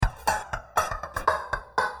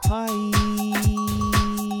Hi.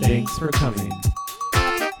 Thanks for coming.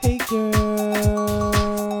 Hey,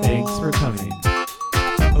 girl. Thanks for coming.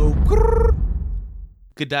 Oh, grrr.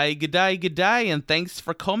 Good day, and thanks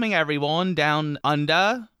for coming, everyone, down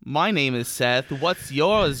under. My name is Seth. What's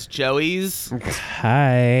yours, Joey's?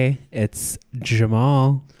 Hi, it's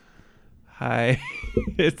Jamal. Hi,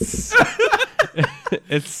 it's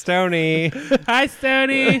Stony. Hi,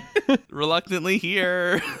 Stoney. Reluctantly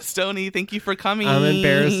here. Stoney, thank you for coming. I'm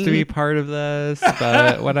embarrassed to be part of this,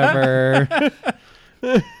 but whatever.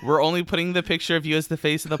 We're only putting the picture of you as the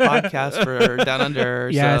face of the podcast for Down Under.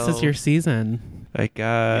 Yeah, so. this is your season. I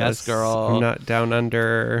guess. Yes, girl. I'm not down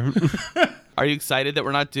under. Are you excited that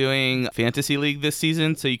we're not doing Fantasy League this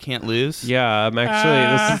season, so you can't lose? Yeah, I'm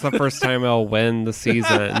actually. This is the first time I'll win the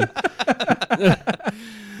season.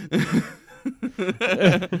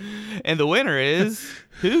 And the winner is...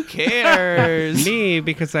 Who cares? Me,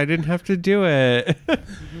 because I didn't have to do it.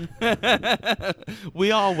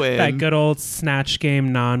 We all win. That good old Snatch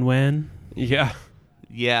Game non-win. Yeah.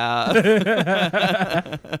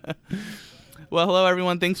 Yeah. Well, hello,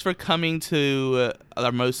 everyone. Thanks for coming to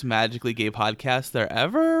our most magically gay podcast there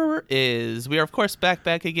ever is. We are, of course,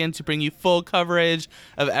 back again to bring you full coverage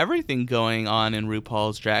of everything going on in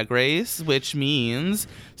RuPaul's Drag Race, which means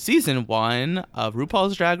Season 1 of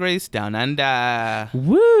RuPaul's Drag Race Down Under.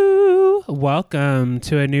 Woo! Welcome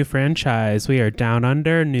to a new franchise. We are Down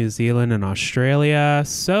Under, New Zealand, and Australia.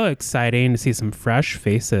 So exciting to see some fresh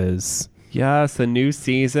faces. Yes, a new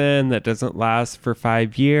season that doesn't last for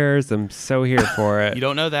 5 years. I'm so here for it. You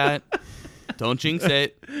don't know that. Don't jinx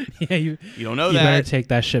it. Yeah, you don't know you that. better take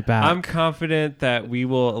that shit back. I'm confident that we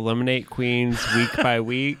will eliminate queens week by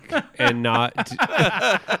week and not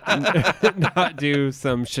do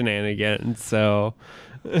some shenanigans. So,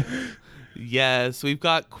 Yes, we've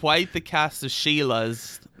got quite the cast of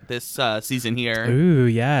Sheilas this season here. Ooh,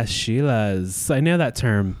 yes, Sheila's. I know that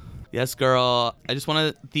term. Yes, girl. I just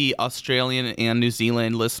wanted the Australian and New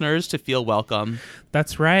Zealand listeners to feel welcome.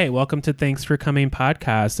 That's right. Welcome to Thanks for Coming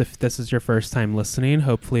podcast. If this is your first time listening,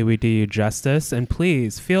 hopefully we do you justice. And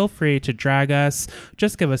please feel free to drag us.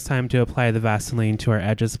 Just give us time to apply the Vaseline to our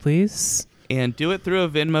edges, please. And do it through a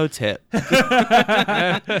Venmo tip.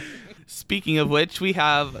 Speaking of which, we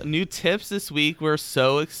have new tips this week. We're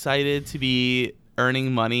so excited to be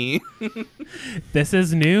earning money. This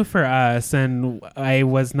is new for us, and I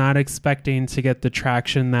was not expecting to get the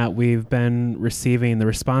traction that we've been receiving, the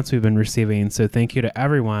response we've been receiving. So thank you to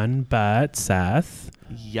everyone. But Seth.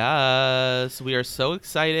 Yes, we are so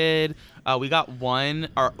excited. We got one,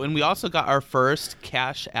 and we also got our first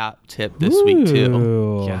Cash App tip this week too.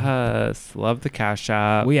 Ooh. yes, love the Cash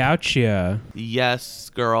App. We out you.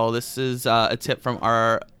 Yes, girl. This is a tip from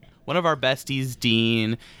one of our besties,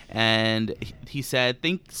 Dean, and he said,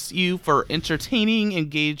 "Thanks you for entertaining,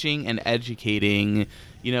 engaging, and educating.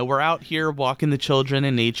 You know, we're out here walking the children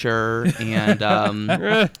in nature, and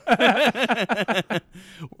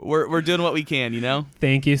we're doing what we can, you know."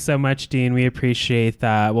 Thank you so much, Dean. We appreciate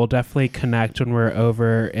that. We'll definitely connect when we're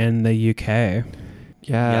over in the UK.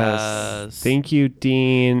 Yes. Thank you,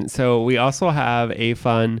 Dean. So we also have a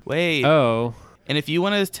fun... Wait. Oh. And if you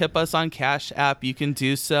want to tip us on Cash App, you can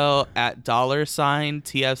do so at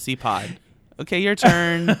 $TFC Pod. Okay, your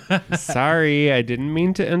turn. Sorry, I didn't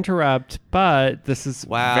mean to interrupt, but this is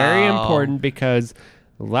very important because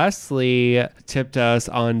Leslie tipped us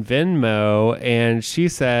on Venmo, and she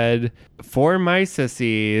said, "For my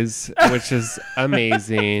sissies," which is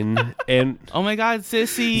amazing. And oh my God,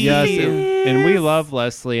 sissy! Yes, and we love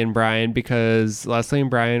Leslie and Brian because Leslie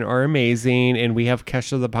and Brian are amazing, and we have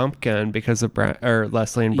Kesha the Pumpkin because of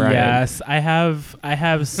Leslie and Brian. Yes, I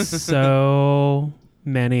have so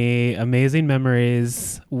many amazing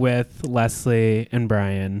memories with Leslie and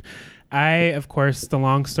Brian. Of course, the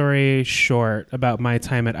long story short about my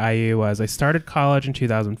time at IU was I started college in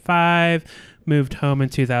 2005, moved home in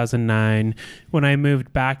 2009. When I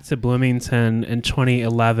moved back to Bloomington in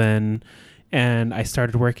 2011, and I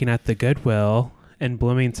started working at the Goodwill in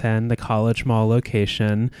Bloomington, the College Mall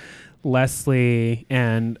location, Leslie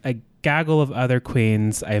and a gaggle of other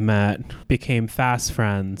queens I met became fast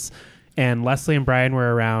friends. And Leslie and Brian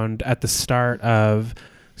were around at the start of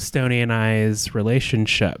Stoney and I's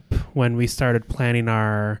relationship when we started planning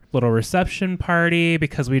our little reception party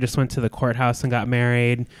because we just went to the courthouse and got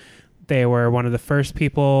married. They were one of the first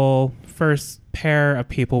pair of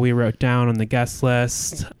people we wrote down on the guest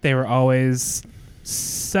list. They were always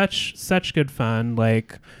such good fun.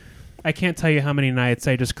 Like, I can't tell you how many nights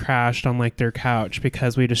I just crashed on like their couch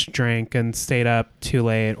because we just drank and stayed up too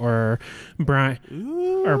late, or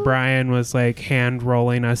Brian was like hand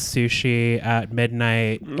rolling us sushi at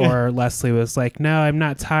midnight, or Leslie was like, no, I'm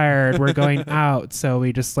not tired, we're going out. So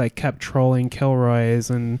we just like kept trolling Kilroy's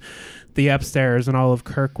and the upstairs and all of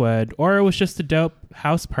Kirkwood, or it was just a dope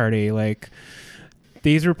house party. Like,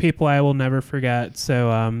 these were people I will never forget.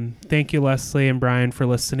 So thank you, Leslie and Brian, for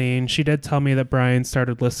listening. She did tell me that Brian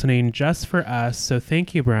started listening just for us. So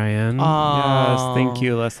thank you, Brian. Yes, thank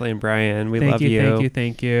you, Leslie and Brian. We love you.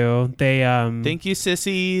 Thank you. They thank you,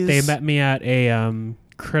 sissies. They met me at a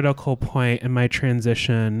critical point in my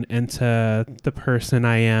transition into the person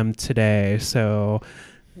I am today. So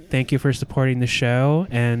thank you for supporting the show,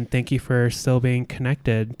 and thank you for still being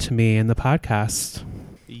connected to me in the podcast.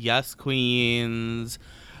 Yes, queens.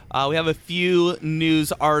 We have a few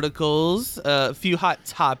news articles, a few hot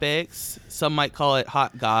topics. Some might call it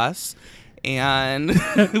hot goss. And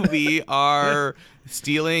we are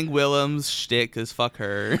stealing Willem's shtick as fuck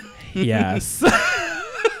her. Yes.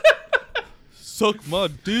 Suck my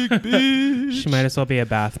dick, bitch. She might as well be a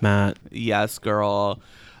bath mat. Yes, girl.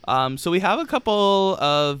 So we have a couple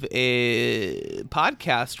of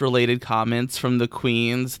podcast-related comments from the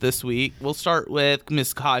queens this week. We'll start with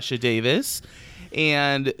Miss Kasha Davis,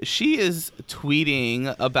 and she is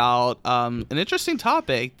tweeting about an interesting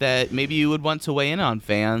topic that maybe you would want to weigh in on,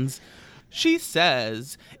 fans. She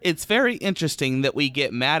says, it's very interesting that we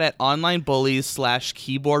get mad at online bullies /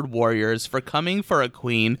 keyboard warriors for coming for a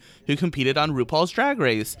queen who competed on RuPaul's Drag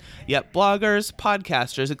Race. Yet bloggers,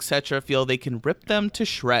 podcasters, etc. feel they can rip them to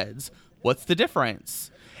shreds. What's the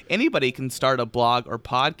difference? Anybody can start a blog or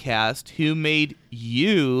podcast. Who made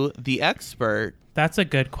you the expert? That's a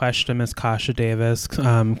good question, Miss Kasha Davis,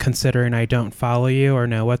 considering I don't follow you or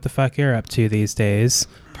know what the fuck you're up to these days.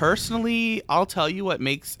 Personally, I'll tell you what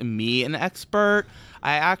makes me an expert.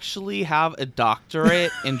 I actually have a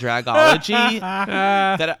doctorate in dragology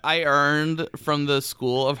that I earned from the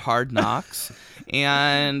School of Hard Knocks.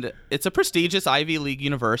 And it's a prestigious Ivy League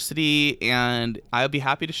university, and I'll be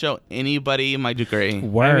happy to show anybody my degree.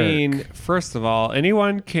 Work. I mean, first of all,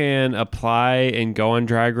 anyone can apply and go on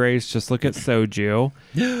Drag Race. Just look at Soju.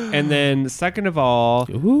 And then second of all,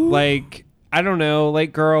 like, I don't know,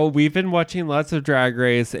 like, girl, we've been watching lots of Drag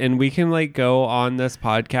Race, and we can, like, go on this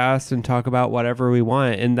podcast and talk about whatever we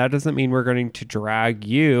want. And that doesn't mean we're going to drag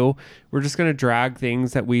you. We're just going to drag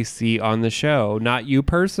things that we see on the show. Not you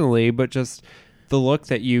personally, but just the look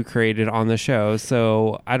that you created on the show.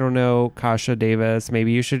 So I don't know, Kasha Davis,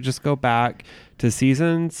 maybe you should just go back to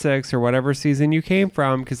season 6 or whatever season you came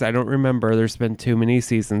from, because I don't remember. There's been too many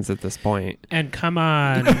seasons at this point. And come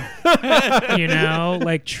on, you know,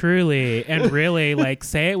 like, truly and really, like,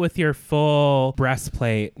 say it with your full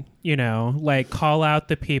breastplate, you know, like, call out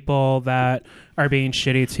the people that are being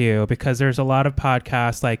shitty to you, because there's a lot of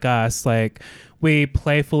podcasts like us, like, we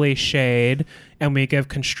playfully shade and we give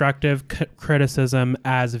constructive criticism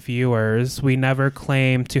as viewers. We never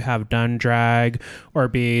claim to have done drag or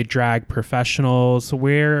be drag professionals.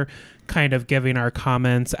 We're kind of giving our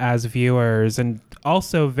comments as viewers, and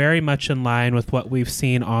also very much in line with what we've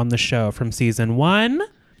seen on the show from season 1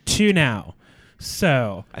 to now.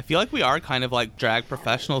 So I feel like we are kind of like drag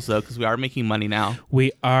professionals, though, because we are making money now.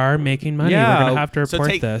 We are making money. Yeah. We're going to have to report So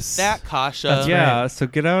take this. that, Kasha. That's Yeah, right. so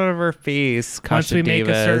get out of our face, Kasha Once we Davis.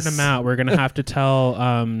 make a certain amount, we're going to have to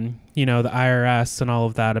tell, you know, the IRS and all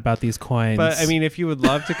of that about these coins. But, I mean, if you would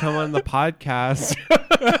love to come on the podcast...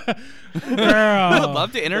 Girl. We would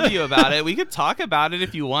love to interview about it. We could talk about it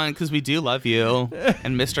if you want, because we do love you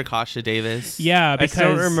and Mr. Kasha Davis. Yeah, I because still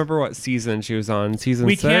don't remember what season she was on. Season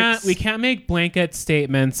we 6? can't make blanket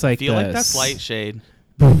statements like I feel this. like that's light shade.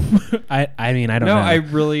 I mean, I don't No, know.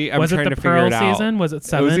 I'm was it trying the to figure Pearl it out. season? Was it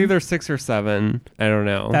 7? It was either 6 or 7. I don't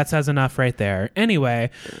know. That says enough right there.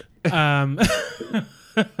 Anyway,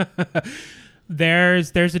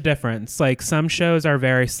 there's a difference. Like, some shows are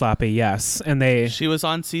very sloppy, yes, and they She was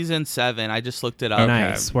on season 7. I just looked it up.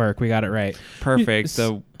 nice work. We got it right. perfect.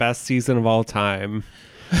 The best season of all time.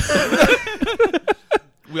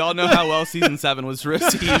 We all know how well season 7 was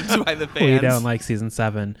received by the fans. We don't like season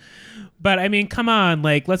 7. But I mean, come on,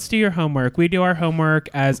 like, let's do your homework. We do our homework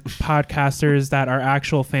as podcasters that are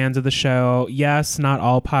actual fans of the show. Yes, not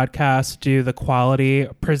all podcasts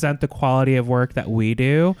present the quality of work that we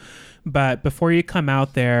do. But before you come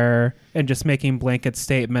out there and just making blanket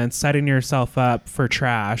statements, setting yourself up for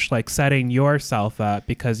trash, like setting yourself up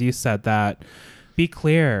because you said that, be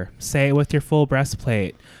clear. Say it with your full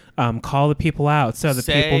breastplate. call the people out so that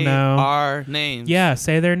say people know our names. Yeah,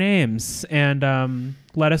 say their names and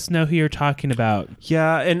let us know who you're talking about.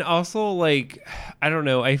 Yeah, and also like I don't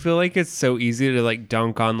know, I feel like it's so easy to like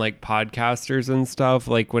dunk on like podcasters and stuff,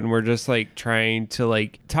 like when we're just like trying to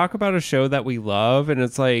like talk about a show that we love, and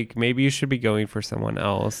it's like maybe you should be going for someone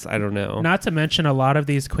else. I don't know. Not to mention a lot of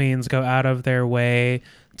these queens go out of their way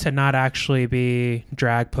to not actually be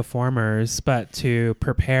drag performers, but to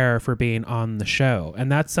prepare for being on the show.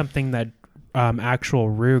 And that's something that actual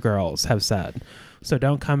Rue girls have said. So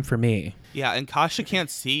don't come for me. Yeah, and Kasha can't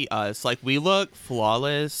see us. Like, we look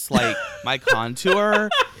flawless. Like, my contour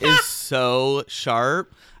is so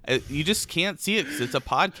sharp. You just can't see it because it's a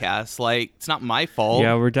podcast. Like, it's not my fault.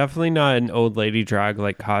 Yeah, we're definitely not an old lady drag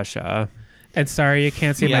like Kasha. And sorry you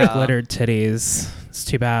can't see my glittered titties. It's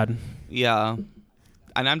too bad. Yeah.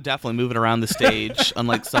 And I'm definitely moving around the stage,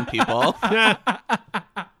 unlike some people.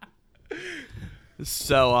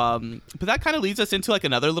 So, but that kind of leads us into like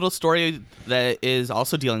another little story that is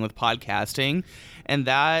also dealing with podcasting, and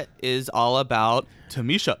that is all about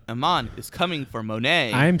Tamisha Iman is coming for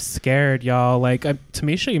Monet. I'm scared, y'all. Like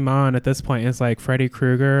Tamisha Iman at this point is like Freddy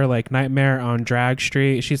Krueger, like Nightmare on Drag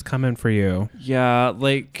Street. She's coming for you. Yeah,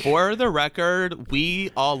 like for the record,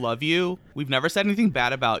 we all love you. We've never said anything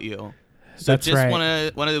bad about you. So That's just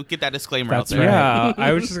right. want to get that disclaimer That's out there. right. Yeah,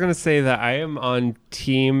 I was just going to say that I am on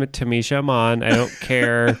team Tamisha Iman. I don't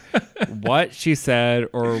care what she said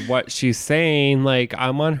or what she's saying. Like,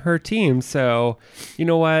 I'm on her team. So, you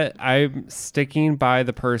know what? I'm sticking by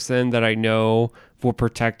the person that I know will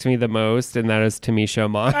protect me the most, and that is Tamisha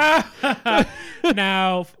Iman.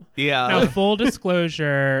 Now, Yeah. full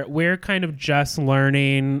disclosure, we're kind of just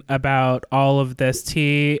learning about all of this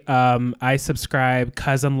tea. I subscribe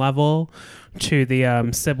cousin level to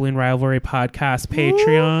the Sibling Rivalry Podcast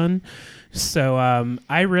Patreon. So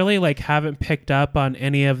I really like haven't picked up on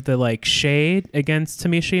any of the like shade against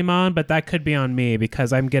Tamisha Iman, but that could be on me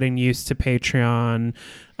because I'm getting used to Patreon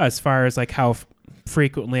as far as like how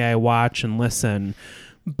frequently I watch and listen.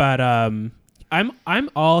 But I'm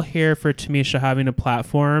all here for Tamisha having a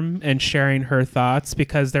platform and sharing her thoughts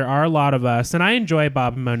because there are a lot of us, and I enjoy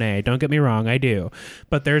Bob and Monet, don't get me wrong, I do.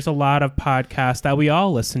 But there's a lot of podcasts that we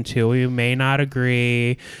all listen to. We may not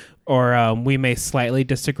agree or we may slightly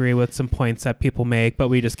disagree with some points that people make, but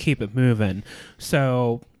we just keep it moving.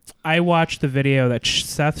 So I watched the video that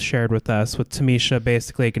Seth shared with us with Tamisha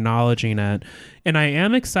basically acknowledging it. And I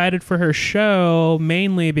am excited for her show,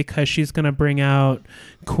 mainly because she's going to bring out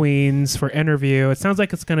queens for interview. It sounds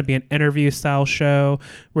like it's going to be an interview style show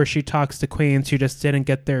where she talks to queens who just didn't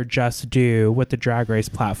get their just due with the Drag Race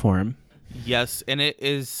platform. Yes, and it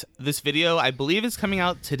is this video, I believe, is coming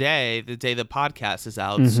out today, the day the podcast is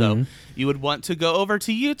out. Mm-hmm. So you would want to go over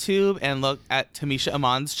to YouTube and look at Tamisha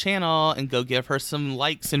Iman's channel and go give her some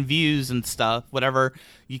likes and views and stuff, whatever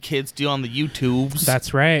you kids do on the YouTubes.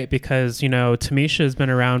 That's right, because, you know, Tamisha has been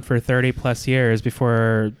around for 30 plus years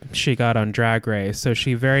before she got on Drag Race. So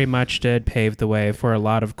she very much did pave the way for a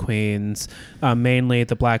lot of queens, mainly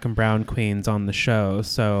the black and brown queens on the show.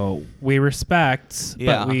 So we respect,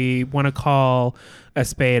 but we want to call a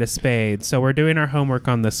spade. So we're doing our homework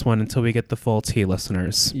on this one until we get the full tea,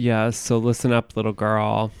 listeners. Yeah, so listen up, little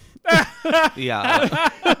girl. Yeah.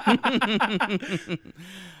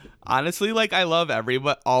 Honestly, like, I love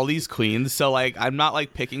all these queens, so like I'm not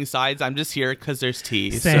like picking sides. I'm just here because there's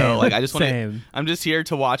tea. Same. So like I just want to. Same. I'm just here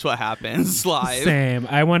to watch what happens live. Same.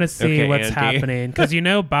 I want to see Okay, what's Andy. happening because you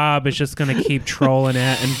know Bob is just going to keep trolling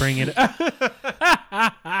it and bring it.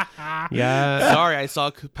 Yeah, Sorry, I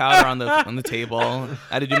saw powder on the table. I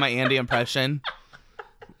had to do my Andy impression.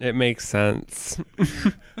 it makes sense.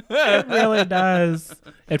 It really does.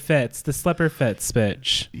 It fits. The slipper fits,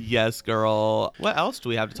 bitch. Yes, girl. What else do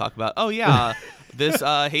we have to talk about? Oh yeah, this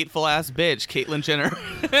hateful ass bitch, Caitlyn Jenner.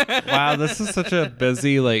 Wow, this is such a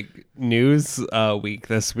busy like news week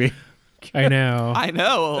this week. I know. I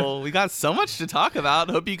know. We got so much to talk about.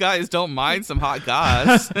 Hope you guys don't mind some hot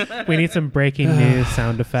goss. We need some breaking news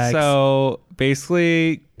sound effects. So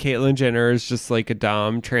basically, Caitlyn Jenner is just like a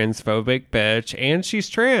dumb transphobic bitch, and she's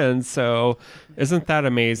trans. So isn't that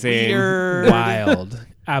amazing? Weird. Wild.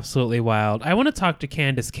 Absolutely wild. I want to talk to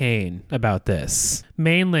Candace Kane about this.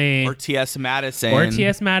 Mainly. Or T.S. Madison. Or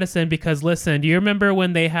T.S. Madison, because listen, do you remember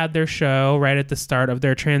when they had their show right at the start of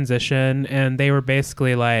their transition and they were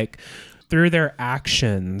basically like, through their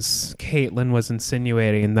actions, Caitlyn was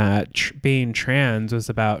insinuating that being trans was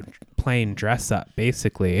about playing dress up,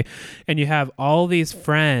 basically. And you have all these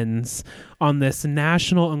friends on this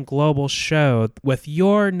national and global show with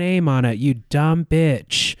your name on it, you dumb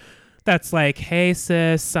bitch. That's like, hey,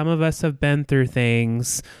 sis, some of us have been through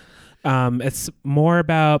things. It's more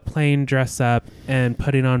about playing dress up and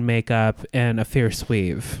putting on makeup and a fierce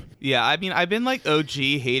weave. Yeah, I mean, I've been like OG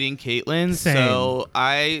hating Caitlyn, Same. so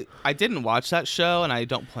I didn't watch that show, and I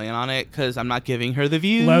don't plan on it because I'm not giving her the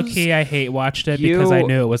views. Low key, I hate watched it because I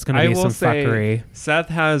knew it was going to be some fuckery. Seth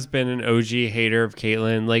has been an OG hater of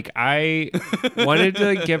Caitlyn. Like, I wanted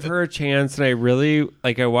to give her a chance, and I really,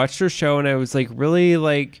 like, I watched her show, and I was like, really,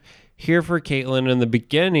 like, here for Caitlyn in the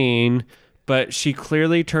beginning, but she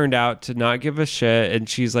clearly turned out to not give a shit, and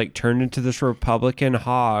she's like turned into this Republican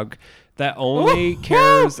hog that only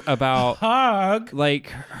cares about hog, like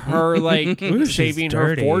her, like saving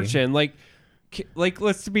her fortune. Like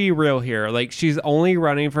let's be real here. Like, she's only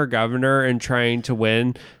running for governor and trying to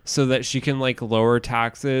win so that she can like lower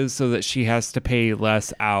taxes so that she has to pay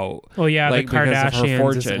less out. Well, yeah, like, the Kardashians because of her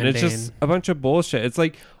fortune. is ending. It's just a bunch of bullshit. It's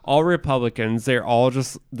like all Republicans, they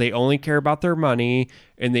only care about their money,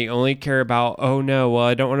 and they only care about, oh no, well,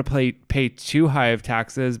 I don't want to pay too high of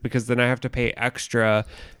taxes because then I have to pay extra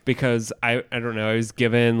because I don't know, I was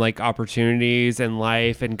given like opportunities in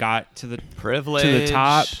life and got to the privilege to the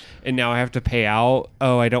top, and now I have to pay out.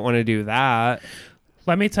 Oh, I don't want to do that.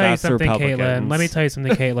 Let me tell you something,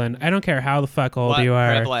 Caitlyn. I don't care how the fuck old you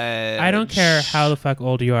are. Privilege. I don't care how the fuck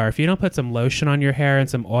old you are. If you don't put some lotion on your hair and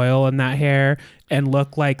some oil in that hair and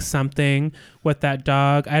look like something with that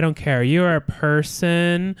dog, I don't care. You are a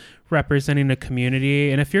person representing a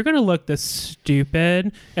community, and if you're going to look this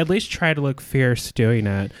stupid, at least try to look fierce doing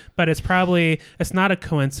it. But it's not a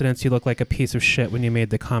coincidence you look like a piece of shit when you made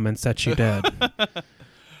the comments that you did.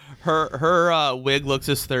 Her wig looks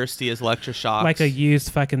as thirsty as electroshock. Like a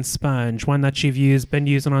used fucking sponge, one that you've been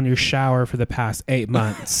using on your shower for the past 8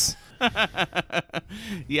 months.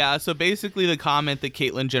 Yeah, so basically the comment that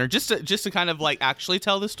Caitlyn Jenner, just to kind of like actually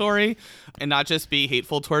tell the story and not just be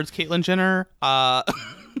hateful towards Caitlyn Jenner,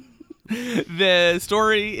 the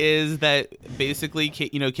story is that basically,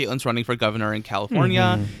 Caitlyn's running for governor in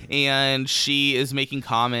California, and she is making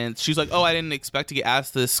comments. She's like, oh, I didn't expect to get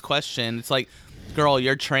asked this question. It's like, girl,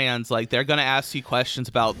 you're trans. Like, they're going to ask you questions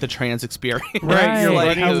about the trans experience. Right. You're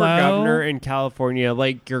like, running for governor in California.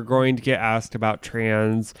 Like, you're going to get asked about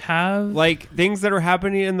trans. Like, things that are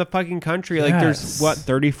happening in the fucking country. Like, there's,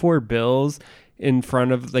 34 bills in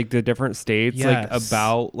front of, like, the different states, like,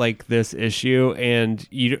 about, like, this issue. And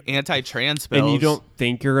you... Anti-trans bills. And you don't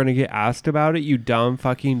think you're going to get asked about it, you dumb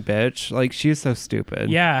fucking bitch. Like, she's so stupid.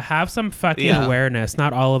 Yeah, have some fucking awareness.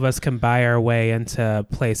 Not all of us can buy our way into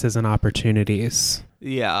places and opportunities.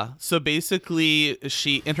 Yeah. So basically,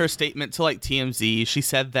 she, in her statement to, like, TMZ, she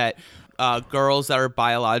said that girls that are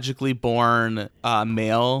biologically born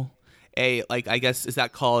male, I guess, is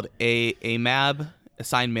that called AMAB?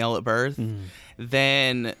 Assigned male at birth,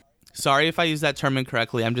 then, sorry if I use that term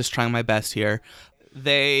incorrectly, I'm just trying my best here,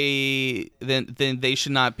 then they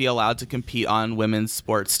should not be allowed to compete on women's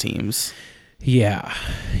sports teams. Yeah,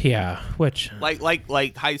 which like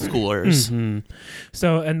high schoolers.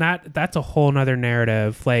 So, and that's a whole nother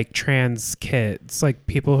narrative, like trans kids, like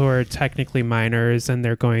people who are technically minors and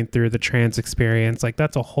they're going through the trans experience, like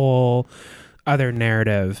that's a whole other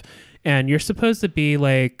narrative. And you're supposed to be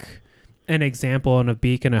like an example and a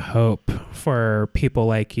beacon of hope for people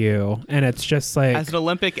like you, and it's just like, as an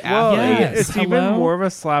Olympic athlete, it's even more of a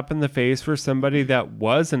slap in the face for somebody that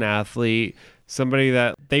was an athlete, somebody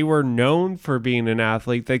that they were known for being an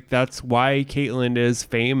athlete. Like, that's why Caitlyn is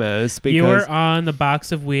famous, because you were on the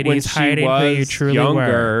box of Wheaties hiding who you truly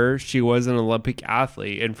were. She was an Olympic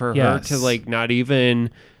athlete, and for her to like not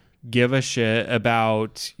even give a shit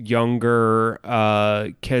about younger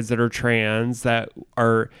kids that are trans that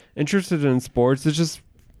are interested in sports is just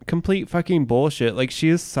complete fucking bullshit. Like, she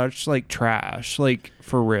is such like trash, like,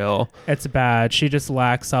 for real. It's bad. She just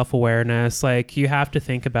lacks self-awareness. Like, you have to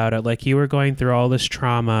think about it. Like, you were going through all this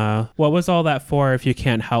trauma. What was all that for if you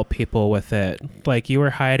can't help people with it? Like, you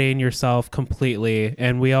were hiding yourself completely,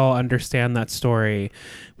 and we all understand that story.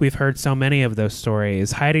 We've heard so many of those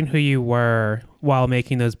stories. Hiding who you were while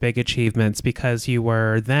making those big achievements because you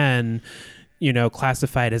were then,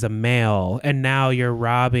 classified as a male, and now you're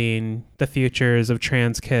robbing the futures of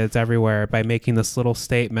trans kids everywhere by making this little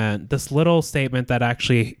statement that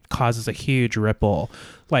actually causes a huge ripple.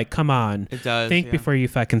 Like, come on. It does. Think before you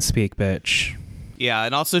fucking speak, bitch. Yeah,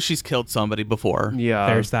 and also she's killed somebody before. Yeah.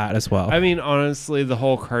 There's that as well. I mean, honestly, the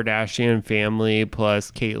whole Kardashian family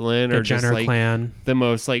plus Caitlyn are just like clan, the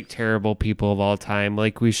most like terrible people of all time.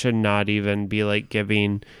 Like, we should not even be like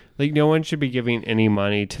giving, like, no one should be giving any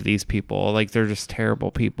money to these people. Like, they're just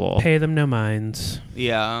terrible people. Pay them no minds.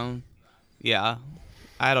 Yeah.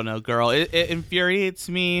 I don't know, girl. It infuriates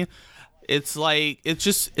me. It's like, it's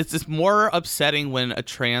just more upsetting when a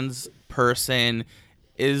trans person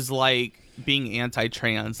is like being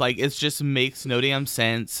anti-trans. Like, it just makes no damn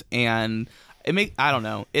sense. And I don't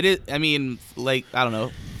know. It is. I mean, like, I don't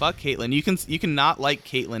know. Fuck Caitlyn. You can not like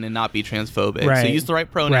Caitlyn and not be transphobic. Right. So use the right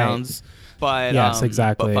pronouns. Right. But yes,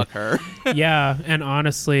 exactly. But fuck her. Yeah, and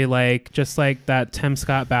honestly, like, just like that Tim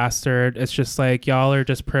Scott bastard, it's just like, y'all are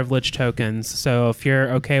just privileged tokens. So if you're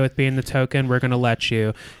okay with being the token, we're gonna let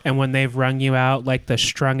you. And when they've wrung you out like the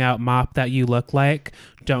strung out mop that you look like,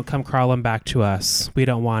 don't come crawling back to us. We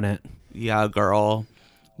don't want it. Yeah, girl.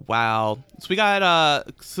 Wow. So we got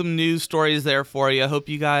some news stories there for you. I hope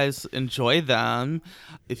you guys enjoy them.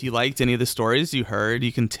 If you liked any of the stories you heard,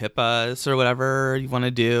 you can tip us or whatever you want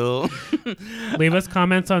to do. Leave us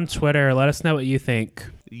comments on Twitter. Let us know what you think.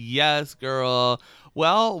 Yes, girl.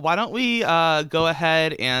 Well, why don't we go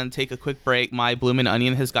ahead and take a quick break? My Bloomin'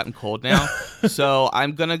 Onion has gotten cold now. So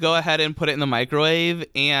I'm going to go ahead and put it in the microwave,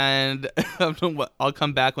 and I'll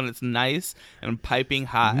come back when it's nice and piping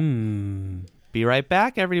hot. Be right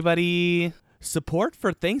back, everybody. Support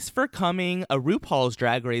for Thanks for Coming, a RuPaul's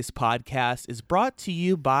Drag Race podcast, is brought to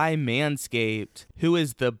you by Manscaped, who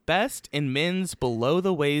is the best in men's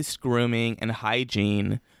below-the-waist grooming and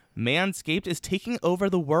hygiene. Manscaped is taking over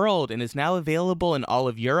the world and is now available in all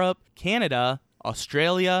of Europe, Canada,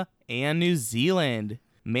 Australia, and New Zealand.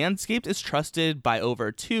 Manscaped is trusted by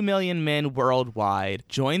over 2 million men worldwide.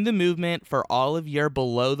 Join the movement for all of your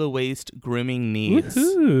below-the-waist grooming needs.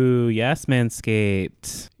 Woohoo! Yes,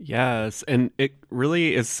 Manscaped. Yes, and it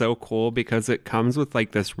really is so cool because it comes with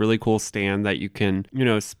like this really cool stand that you can,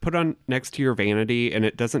 put on next to your vanity, and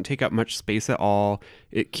it doesn't take up much space at all.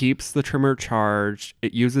 It keeps the trimmer charged.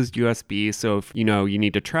 It uses USB, so if you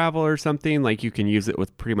need to travel or something, like, you can use it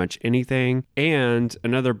with pretty much anything. And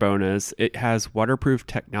another bonus, it has waterproof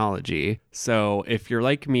technology. So if you're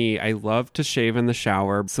like me, I love to shave in the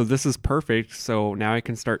shower. So this is perfect. So now I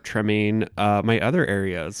can start trimming my other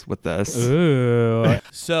areas with this. Ooh.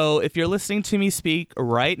 So if you're listening to me speak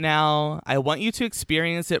right now, I want you to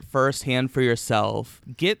experience it firsthand for yourself.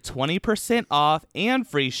 Get 20% off and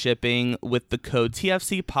free shipping with the code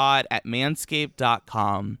TFCPod at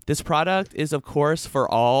manscaped.com. This product is, of course, for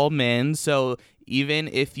all men. So even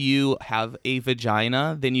if you have a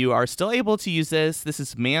vagina, then you are still able to use this. This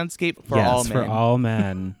is Manscaped for all men. Yes, for all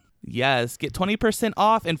men. Yes, get 20%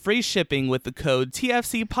 off and free shipping with the code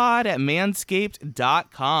TFCPod at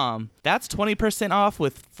manscaped.com. That's 20% off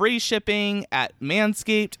with free shipping at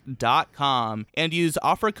manscaped.com. And use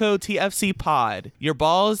offer code TFCPod. Your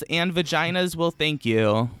balls and vaginas will thank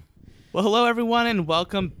you. Well, hello, everyone, and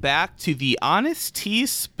welcome back to the Honest Tea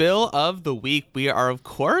Spill of the Week. We are, of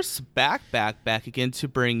course, back again to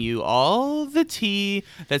bring you all the tea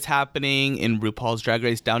that's happening in RuPaul's Drag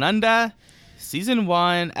Race Down Under, Season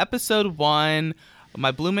 1, Episode 1.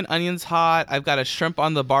 My Bloomin' Onion's hot. I've got a shrimp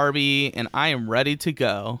on the Barbie, and I am ready to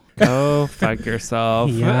go. Go fuck yourself.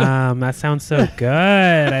 Yum, that sounds so good.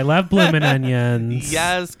 I love Bloomin' Onions.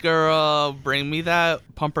 Yes, girl. Bring me that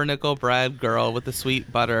pumpernickel bread, girl, with the sweet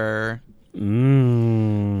butter. I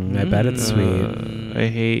bet it's sweet. I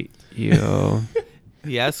hate you.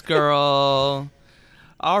 Yes, girl.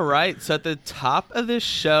 All right, so at the top of this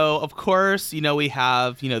show, of course, we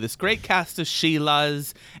have, this great cast of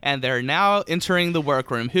Sheilas, and they're now entering the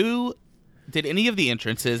workroom. Who did any of the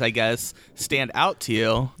entrances, I guess, stand out to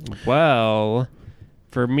you? Well,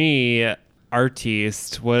 for me,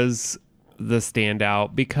 Artiste was the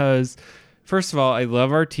standout because, first of all, I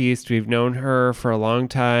love Artiste. We've known her for a long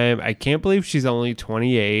time. I can't believe she's only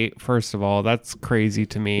 28. First of all, that's crazy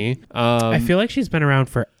to me. I feel like she's been around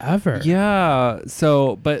forever. Yeah.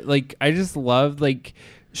 So, but like, I just love, like,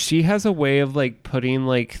 she has a way of like putting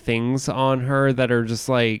like things on her that are just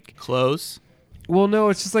like clothes. Well, no,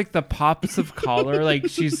 it's just like the pops of color. Like,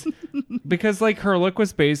 she's, because like her look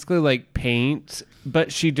was basically like paint,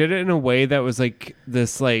 but she did it in a way that was like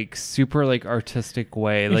this like super like artistic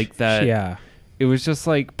way, like that. Yeah. It was just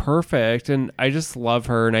like perfect. And I just love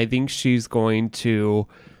her. And I think she's going to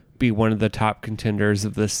be one of the top contenders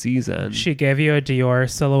of this season. She gave you a Dior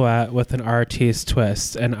silhouette with an Artiste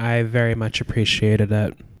twist, and I very much appreciated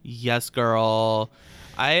it. Yes, girl.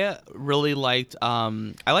 I really liked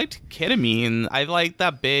Ketamine. I liked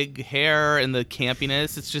that big hair and the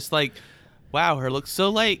campiness. It's just like, wow, her looks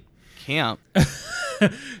so like camp.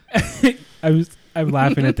 I'm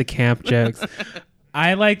laughing at the camp jokes.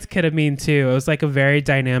 I liked Ketamine too. It was like a very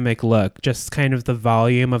dynamic look, just kind of the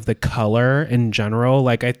volume of the color in general.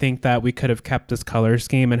 Like, I think that we could have kept this color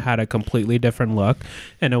scheme and had a completely different look,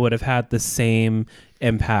 and it would have had the same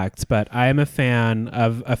impact, but I am a fan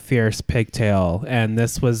of a fierce pigtail, and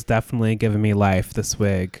this was definitely giving me life, this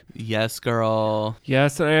wig. Yes, girl.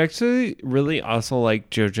 Yes, and I actually really also like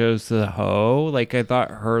JoJo Zaho. Like, I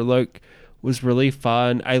thought her look was really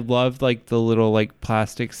fun. I loved like the little like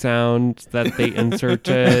plastic sound that they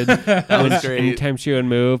inserted That was great. anytime she would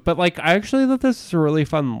move. But like, I actually thought this was a really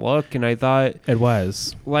fun look, and I thought It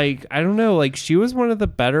was. like, I don't know, like she was one of the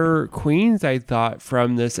better queens, I thought,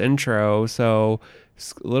 from this intro. So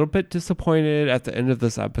a little bit disappointed at the end of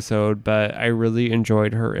this episode, but I really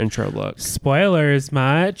enjoyed her intro look. Spoilers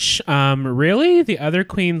much. Really, the other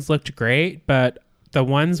queens looked great, but the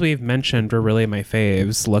ones we've mentioned were really my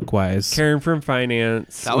faves look-wise. Karen from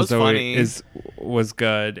Finance That was funny. was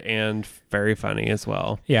good and very funny as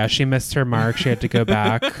well. Yeah, she missed her mark. She had to go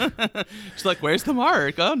back. She's like, where's the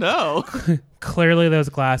mark? Oh, no. Clearly, those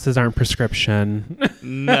glasses aren't prescription.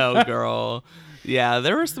 No, girl. Yeah,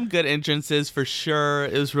 there were some good entrances for sure.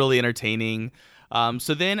 It was really entertaining.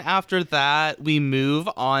 So then after that, we move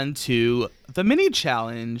on to the mini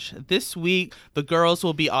challenge. This week, the girls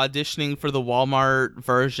will be auditioning for the Walmart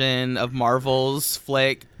version of Marvel's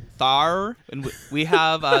flick Thor. And we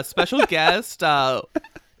have a special guest, Taika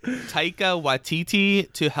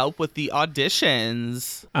Waititi, to help with the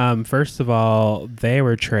auditions. First of all, they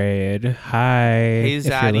were Trade. Hi, Hey, if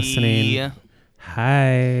you're listening. Zaddy.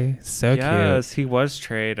 Hi, so Yes, cute. he was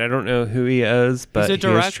Trade. I don't know who he is, but He's a he is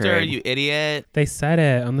director, Trade. you idiot. They said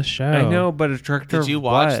it on the show. I know, but a director. Did you of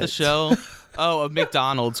watch what? the show? Oh, of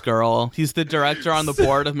McDonald's, girl. He's the director on the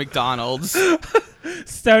board of McDonald's.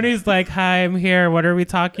 Stoney's like, hi, I'm here. What are we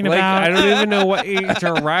talking Like, about? I don't even know what he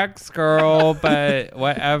directs, girl, but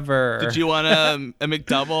whatever. Did you want a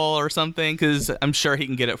McDouble or something? Because I'm sure he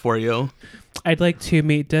can get it for you. I'd like to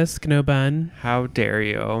meat disc, no bun. How dare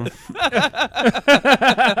you?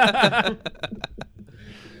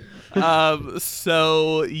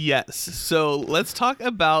 So yes. So let's talk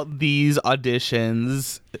about these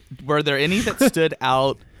auditions. Were there any that stood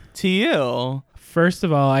out to you? First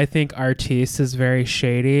of all, I think Artis is very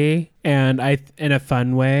shady, and in a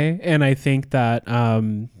fun way, and I think that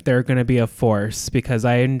they're going to be a force because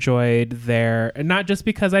I enjoyed their, not just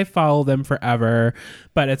because I follow them forever,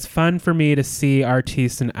 but it's fun for me to see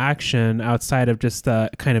Artis in action outside of just the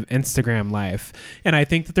kind of Instagram life, and I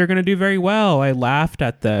think that they're going to do very well. I laughed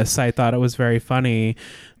at this. I thought it was very funny.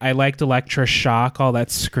 I liked Electra Shock, all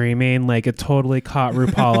that screaming, like it totally caught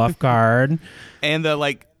RuPaul off guard. And the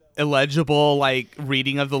like illegible like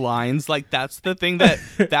reading of the lines, like that's the thing that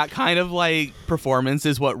that kind of like performance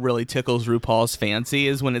is what really tickles RuPaul's fancy,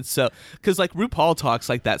 is when it's so, because like RuPaul talks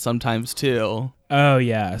like that sometimes too. Oh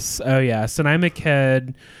yes, and I'm a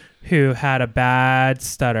kid who had a bad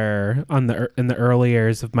stutter in the early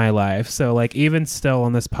years of my life, so like even still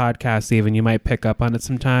on this podcast, even you might pick up on it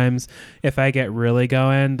sometimes. If I get really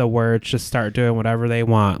going, the words just start doing whatever they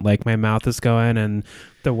want, like my mouth is going and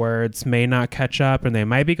the words may not catch up and they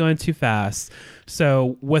might be going too fast.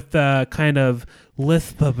 So with the kind of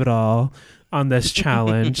lisp of it all on this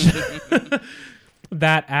challenge,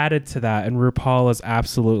 that added to that, and RuPaul is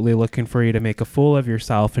absolutely looking for you to make a fool of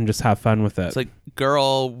yourself and just have fun with it. It's like,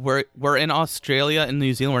 girl, we're in Australia and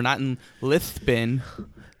New Zealand. We're not in Lisbon.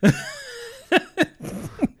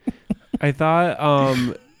 I thought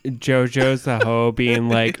JoJo Zaho being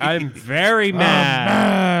like, I'm very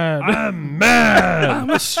mad. I'm mad. I'm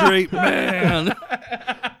a straight man.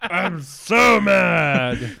 I'm so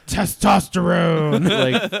mad. Testosterone.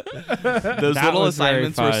 Like, Those That little was very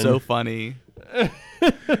assignments were fun. so funny.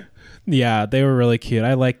 Yeah, they were really cute.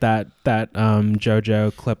 I like that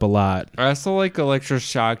JoJo clip a lot. I also like Electra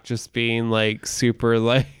Shock just being like super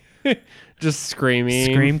like just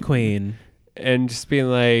screaming. Scream Queen. And just being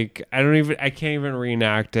like, I can't even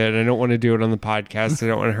reenact it. I don't want to do it on the podcast. I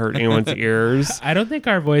don't want to hurt anyone's ears. I don't think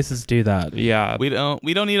our voices do that. Yeah. We don't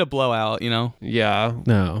need a blowout, you know? Yeah.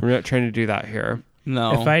 No. We're not trying to do that here.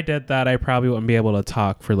 No. If I did that, I probably wouldn't be able to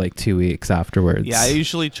talk for like 2 weeks afterwards. Yeah, I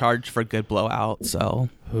usually charge for good blowout, so.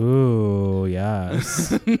 Ooh,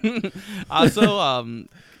 yes. Also,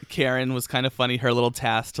 Karen was kind of funny. Her little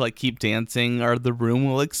task to like keep dancing or the room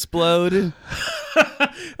will explode.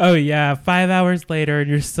 Oh yeah, 5 hours later and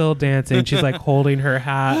you're still dancing. She's like holding her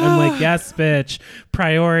hat. I'm like, yes, bitch.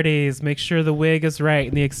 Priorities. Make sure the wig is right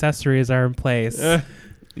and the accessories are in place.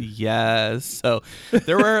 Yes. So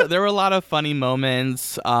there were a lot of funny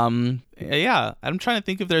moments. Yeah, I'm trying to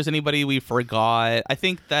think if there's anybody we forgot. I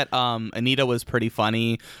think that Anita was pretty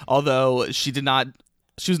funny, although she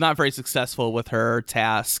was not very successful with her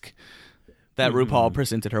task that RuPaul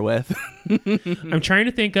presented her with. I'm trying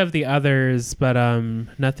to think of the others, but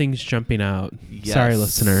nothing's jumping out. Yes. Sorry,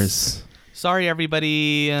 listeners. Sorry,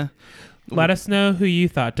 everybody. let us know who you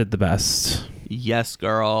thought did the best. Yes,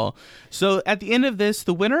 girl. So at the end of this,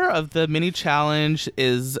 the winner of the mini challenge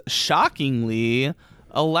is shockingly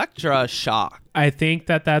Elektra Shock. I think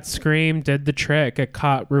that scream did the trick. It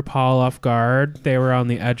caught RuPaul off guard. They were on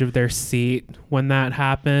the edge of their seat when that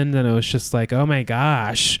happened, and it was just like, oh my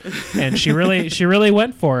gosh. And she really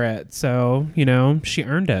went for it. So, she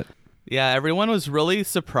earned it. Yeah, everyone was really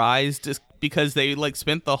surprised just because they like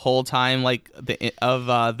spent the whole time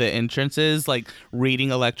the entrances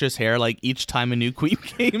reading Elektra's hair each time a new queen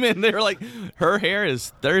came in. They were like, her hair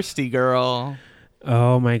is thirsty, girl.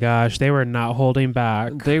 Oh my gosh, they were not holding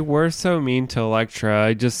back. They were so mean to Elektra.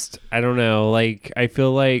 I don't know. I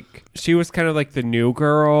feel like she was kind of like the new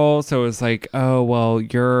girl. So it was like, oh, well,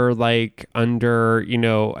 you're under,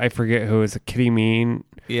 I forget who is it, Kitty Mean?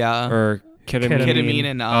 Yeah. Or Ketamine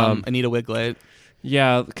and Anita Wiglet.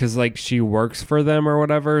 Yeah, because she works for them or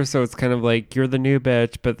whatever. So it's kind of like, you're the new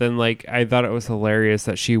bitch. But then I thought it was hilarious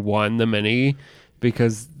that she won the mini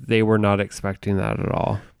because they were not expecting that at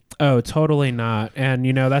all. Oh, totally not. And,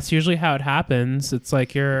 that's usually how it happens. It's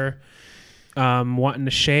like you're wanting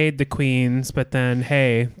to shade the queens, but then,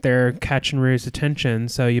 hey, they're catching Rue's attention,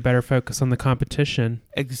 so you better focus on the competition.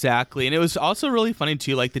 Exactly. And it was also really funny,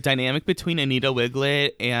 too. The dynamic between Anita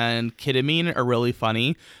Wiglet and Ketamine are really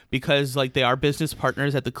funny because, they are business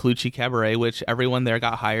partners at the Colucci Cabaret, which everyone there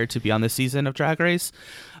got hired to be on this season of Drag Race.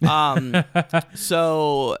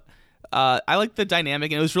 So... I like the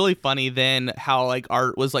dynamic, and it was really funny then how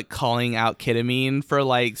Art was calling out Ketamine for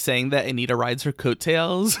saying that Anita rides her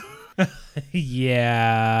coattails.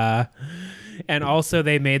 Yeah. And also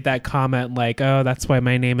they made that comment oh, that's why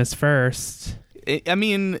my name is first. I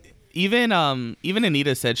mean, even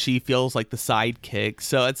Anita said she feels like the sidekick,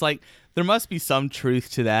 so it's there must be some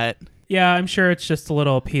truth to that. Yeah, I'm sure it's just a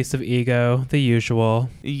little piece of ego, the usual.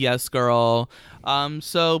 Yes, girl.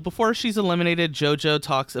 So before she's eliminated, JoJo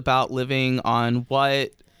talks about living on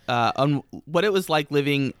what it was like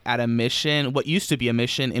living at a mission, what used to be a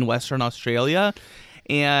mission in Western Australia.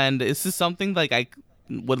 And this is something I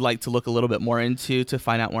would like to look a little bit more into to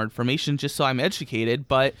find out more information just so I'm educated.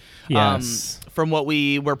 But yes. From what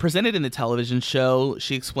we were presented in the television show,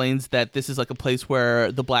 she explains that this is a place where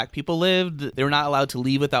the black people lived. They were not allowed to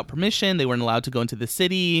leave without permission. They weren't allowed to go into the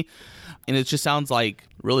city. And it just sounds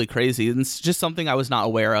really crazy. And it's just something I was not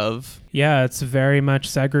aware of. Yeah, it's very much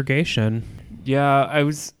segregation. Yeah, I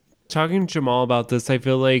was talking to Jamal about this. I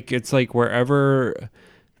feel like it's wherever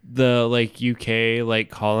the UK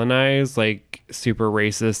colonized, super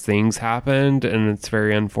racist things happened, and it's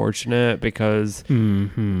very unfortunate because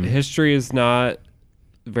history is not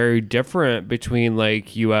very different between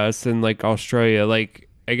US and Australia.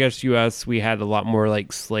 I guess US, we had a lot more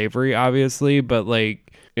slavery, obviously, but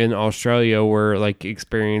in Australia we're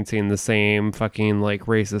experiencing the same fucking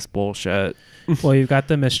racist bullshit. Well, you've got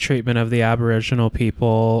the mistreatment of the Aboriginal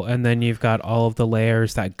people, and then you've got all of the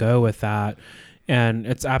layers that go with that. And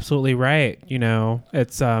it's absolutely right.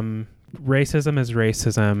 It's racism is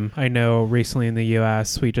racism. I know recently in the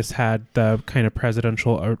U.S. we just had the kind of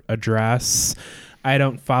presidential address. I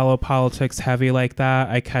don't follow politics heavy like that.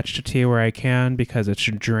 I catch the tea where I can because it's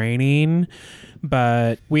draining.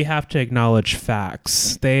 But we have to acknowledge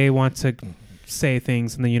facts. They want to say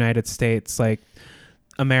things in the United States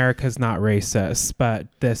America's not racist, but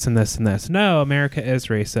this and this and this. No, America is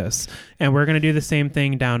racist. And we're going to do the same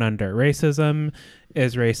thing down under. Racism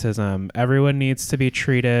is racism. Everyone needs to be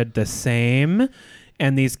treated the same.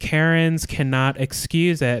 And these Karens cannot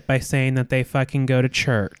excuse it by saying that they fucking go to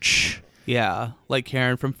church. Yeah, like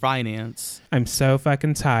Karen from Finance. I'm so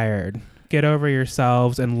fucking tired. Get over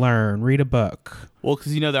yourselves and learn. Read a book. Well,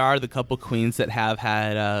 because, there are the couple queens that have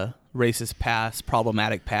had a racist past,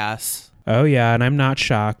 problematic past. Oh, yeah, and I'm not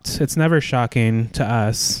shocked. It's never shocking to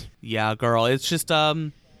us. Yeah, girl. It's just, I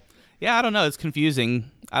don't know. It's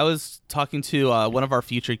confusing. I was talking to one of our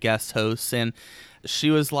future guest hosts, and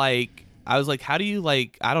she was I was like, how do you,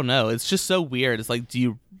 I don't know. It's just so weird. It's do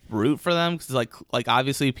you root for them? Because,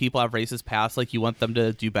 obviously people have racist pasts. You want them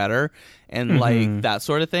to do better and, that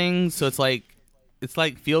sort of thing. So it's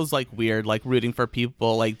feels weird, rooting for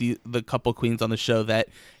people the couple queens on the show that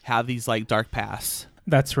have these, dark pasts.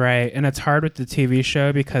 That's right. And it's hard with the TV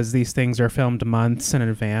show because these things are filmed months in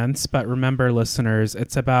advance. But remember, listeners,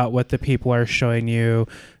 it's about what the people are showing you,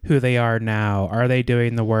 who they are now. Are they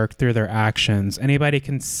doing the work through their actions? Anybody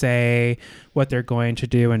can say what they're going to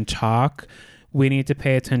do and talk. We need to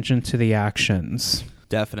pay attention to the actions.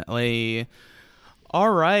 Definitely. All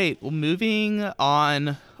right. Well, moving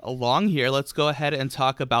on along here, let's go ahead and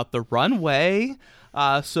talk about the runway.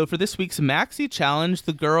 So for this week's Maxi Challenge,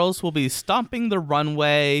 the girls will be stomping the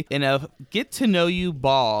runway in a get-to-know-you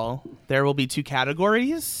ball. There will be 2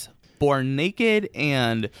 categories, Born Naked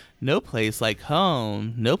and No Place Like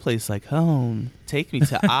Home. No Place Like Home. Take me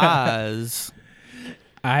to Oz.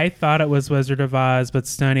 I thought it was Wizard of Oz, but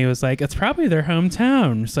Stoney was like, it's probably their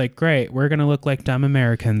hometown. It's like, great, we're going to look like dumb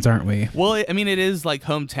Americans, aren't we? Well, I mean, it is like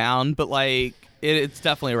hometown, but like it's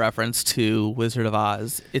definitely a reference to Wizard of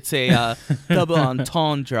Oz. It's a double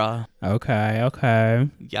entendre. Okay.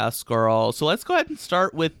 Yes, girl. So let's go ahead and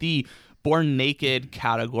start with the Born Naked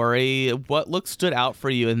category. What look stood out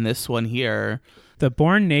for you in this one here? The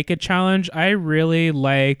Born Naked challenge, I really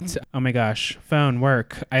liked, oh my gosh, phone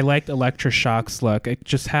work. I liked Electroshock's look. It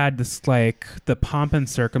just had this, like, the pomp and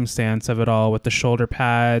circumstance of it all with the shoulder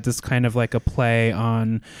pads. It's kind of like a play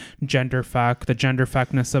on the gender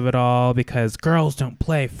fuckness of it all, because girls don't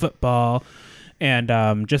play football.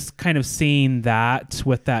 And just kind of seeing that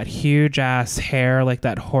with that huge ass hair, like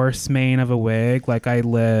that horse mane of a wig, like I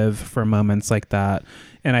live for moments like that.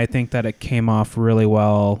 And I think that it came off really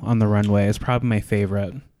well on the runway. It's probably my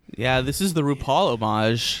favorite. Yeah, this is the RuPaul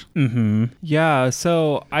homage. Mm-hmm. Yeah,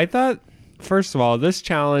 so I thought, first of all, this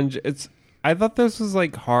challenge, I thought this was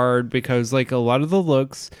like hard because like a lot of the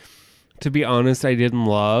looks, to be honest, I didn't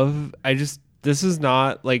love. This is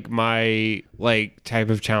not like my like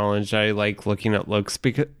type of challenge. I like looking at looks,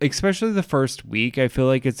 because especially the first week, I feel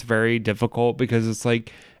like it's very difficult because it's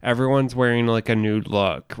like everyone's wearing like a nude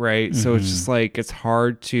look, right? Mm-hmm. So it's just like it's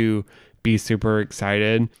hard to be super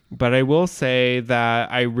excited. But I will say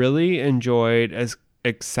that I really enjoyed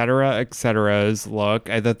etcetera's look.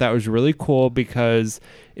 I thought that was really cool because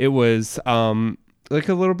it was like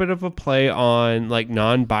a little bit of a play on like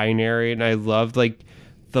non-binary, and I loved like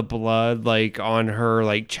the blood like on her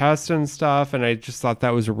like chest and stuff, and I just thought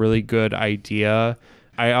that was a really good idea.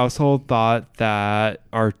 I also thought that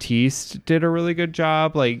Artiste did a really good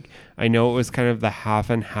job. Like, I know it was kind of the half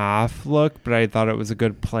and half look, but I thought it was a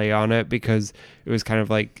good play on it because it was kind of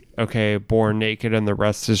like, okay, Born Naked and the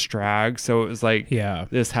rest is drag. So it was like, yeah,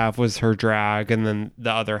 this half was her drag, and then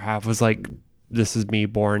the other half was like, this is me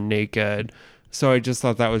born naked. So I just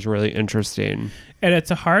thought that was really interesting. And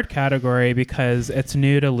it's a hard category because it's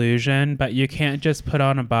nude illusion, but you can't just put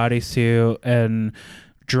on a bodysuit and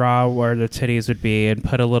draw where the titties would be and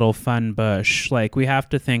put a little fun bush. Like, we have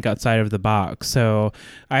to think outside of the box. So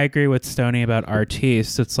I agree with Stoney about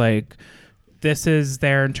Artiste. It's like, this is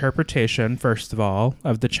their interpretation, first of all,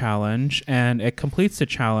 of the challenge, and it completes the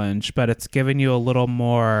challenge, but it's giving you a little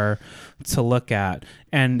more to look at.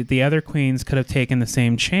 And the other queens could have taken the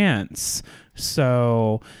same chance.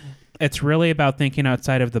 So it's really about thinking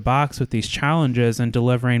outside of the box with these challenges and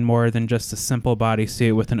delivering more than just a simple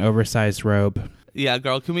bodysuit with an oversized robe. Yeah,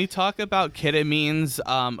 girl, can we talk about Kitamine's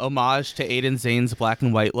homage to Aiden Zane's black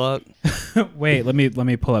and white look? Wait, let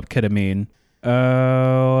me pull up Kitamine.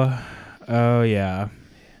 Oh yeah.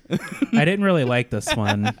 I didn't really like this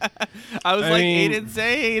one. I mean, Aiden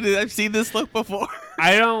Zane, I've seen this look before.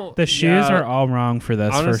 The shoes are all wrong for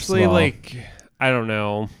this. Honestly, first of all. like, I don't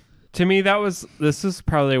know. To me, this is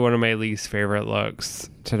probably one of my least favorite looks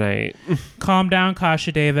tonight. Calm down,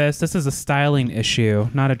 Kasha Davis. This is a styling issue,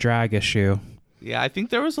 not a drag issue. Yeah, I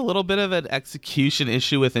think there was a little bit of an execution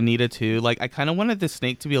issue with Anita too. Like, I kind of wanted the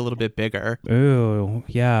snake to be a little bit bigger. Ooh,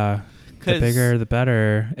 yeah. The bigger, the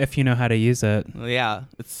better, if you know how to use it. Yeah,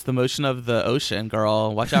 it's the motion of the ocean,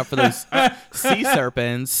 girl. Watch out for those sea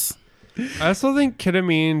serpents. I also think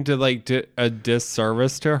Kitamine did a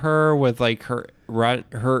disservice to her with like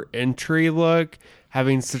her entry look,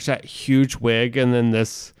 having such that huge wig, and then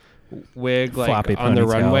this wig like floppy on the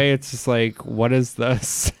ponytail. runway. It's just like, what is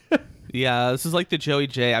this? Yeah, this is like the Joey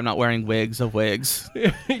J. I'm not wearing wigs of wigs.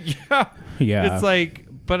 Yeah. It's like,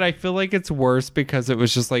 but I feel like it's worse because it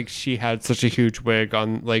was just like she had such a huge wig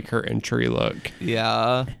on like her entry look.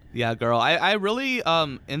 Yeah, girl. I really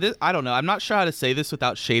and this, I don't know. I'm not sure how to say this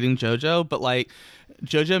without shading JoJo, but like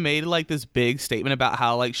JoJo made like this big statement about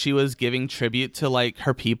how like she was giving tribute to like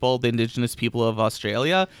her people, the indigenous people of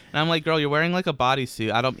Australia, and I'm like, girl, you're wearing like a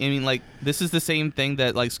bodysuit. I mean, like, this is the same thing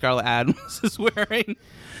that like Scarlett Adams is wearing.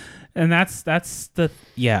 And that's the,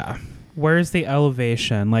 yeah. Where's the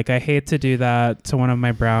elevation? Like, I hate to do that to one of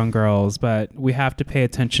my brown girls, but we have to pay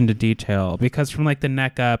attention to detail, because from like the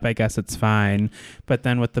neck up, I guess it's fine. But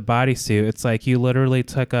then with the bodysuit, it's like you literally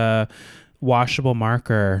took a washable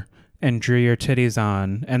marker and drew your titties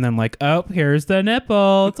on, and then like, oh, here's the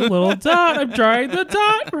nipple. It's a little dot. I'm drawing the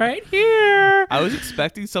dot right here. I was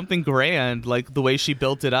expecting something grand, like the way she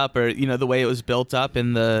built it up, or the way it was built up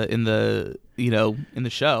in the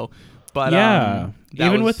show. But yeah.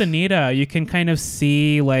 Even was... with Anita, you can kind of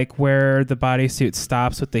see like where the bodysuit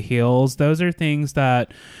stops with the heels. Those are things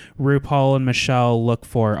that RuPaul and Michelle look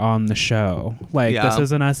for on the show. Like, this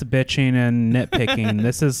isn't us bitching and nitpicking.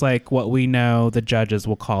 This is like what we know the judges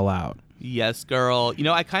will call out. Yes, girl. You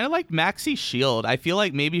know, I kind of like Maxie Shield. I feel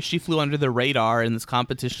like maybe she flew under the radar in this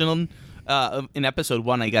competition in episode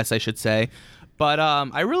 1, I guess I should say. But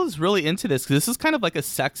I was really into this because this is kind of like a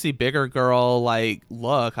sexy, bigger girl like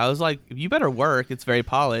look. I was like, you better work. It's very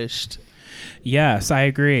polished. Yes, I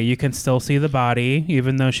agree. You can still see the body,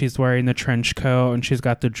 even though she's wearing the trench coat and she's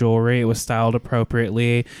got the jewelry. It was styled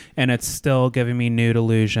appropriately, and it's still giving me nude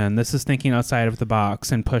illusion. This is thinking outside of the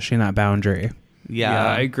box and pushing that boundary. Yeah,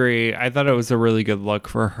 I agree. I thought it was a really good look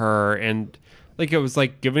for her, and like it was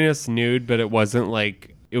like giving us nude, but it wasn't like.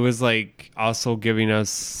 It was like also giving us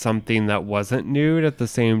something that wasn't nude at the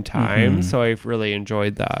same time. Mm-hmm. So I really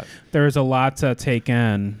enjoyed that. There's a lot to take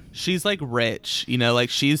in. She's like rich, you know, like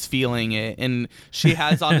she's feeling it. And she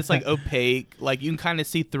has all this like opaque, like you can kind of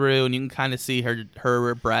see through and you can kind of see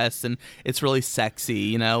her breasts, and it's really sexy,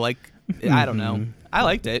 you know, like I don't know. I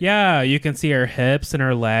liked it. Yeah, you can see her hips and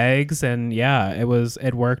her legs. And yeah,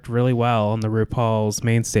 it worked really well on the RuPaul's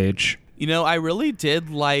main stage. You know, I really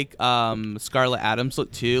did like Scarlett Adams'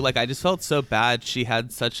 look too. Like, I just felt so bad she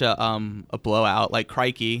had such a blowout. Like,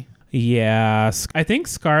 crikey. Yeah, I think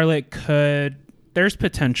Scarlett there's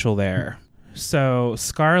potential there. So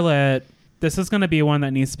Scarlett, this is going to be one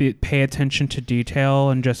that needs to pay attention to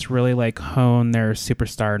detail and just really like hone their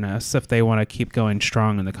superstarness if they want to keep going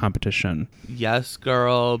strong in the competition. Yes,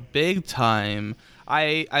 girl, big time.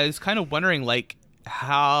 I was kind of wondering, like,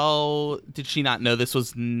 how did she not know this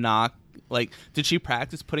was not? Like, did she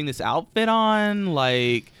practice putting this outfit on?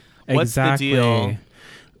 Like, what's the deal?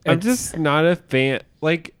 I'm just not a fan.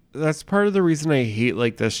 Like, that's part of the reason I hate,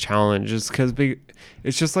 like, this challenge is because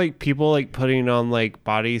it's just, like, people, like, putting on, like,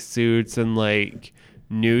 bodysuits and, like,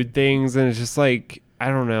 nude things. And it's just, like, I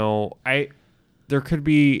don't know. There could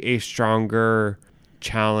be a stronger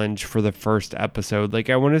challenge for the first episode. Like,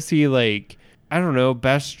 I want to see, like, I don't know,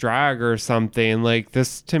 best drag or something. Like,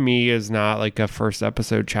 this to me is not like a first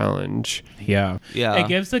episode challenge. Yeah. It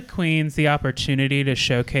gives the queens the opportunity to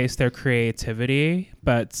showcase their creativity,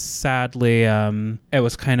 but sadly, it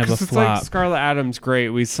was kind of a flop. Like Scarlett Adams,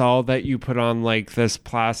 great. We saw that you put on like this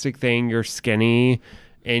plastic thing, you're skinny,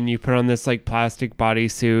 and you put on this like plastic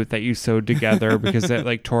bodysuit that you sewed together because it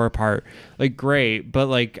like tore apart. Like, great. But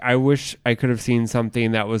like, I wish I could have seen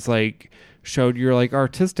something that was like, showed your like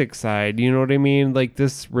artistic side, you know what I mean? Like,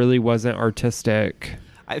 this really wasn't artistic.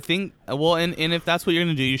 I think, well, and if that's what you're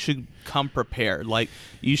gonna do, you should come prepared. Like,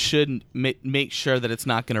 you should make sure that it's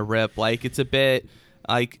not gonna rip. Like, it's a bit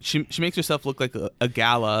like she makes herself look like a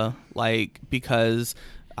gala, like, because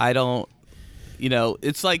I don't, you know,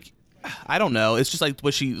 it's like, I don't know, it's just like,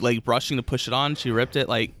 was she like rushing to push it on? She ripped it.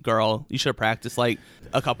 Like, girl, you should have practiced like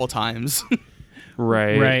a couple times.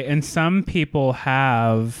 Right. And some people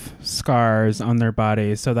have scars on their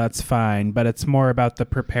body, so that's fine. But it's more about the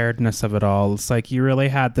preparedness of it all. It's like you really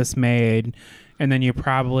had this made, and then you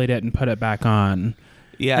probably didn't put it back on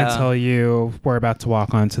until you were about to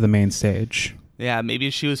walk onto the main stage. Yeah,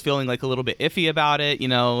 maybe she was feeling like a little bit iffy about it. You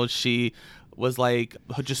know, she was like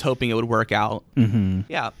just hoping it would work out. Mm-hmm.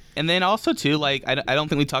 Yeah. And then also too, like, I don't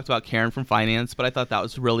think we talked about Karen from finance, but I thought that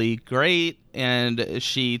was really great, and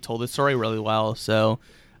she told the story really well, so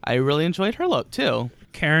I really enjoyed her look too.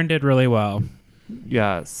 Karen did really well.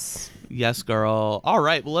 Yes, girl. All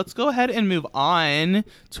right, well, let's go ahead and move on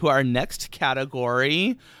to our next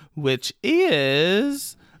category, which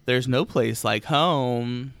is There's No Place Like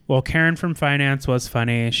Home. Well, Karen from finance was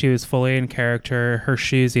funny. She was fully in character. Her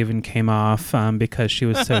shoes even came off because she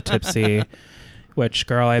was so tipsy. Which,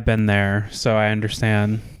 girl, I've been there, so I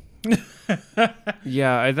understand.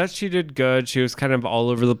 Yeah, I thought she did good. She was kind of all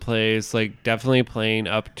over the place, like definitely playing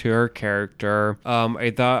up to her character.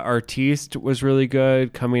 I thought Artiste was really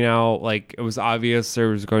good coming out. Like, it was obvious there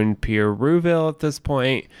was going to be a reveal at this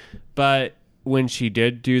point, but when she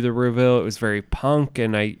did do the reveal, it was very punk,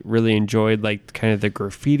 and I really enjoyed like kind of the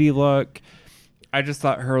graffiti look. I just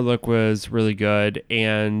thought her look was really good.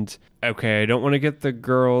 And okay, I don't want to get the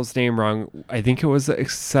girl's name wrong. I think it was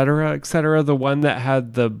etc. the one that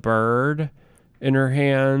had the bird in her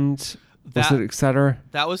hand. Was it etc.?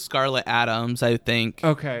 That was Scarlett Adams, I think.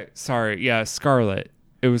 Okay, sorry. Yeah, Scarlett.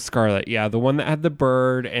 It was Scarlett. Yeah, the one that had the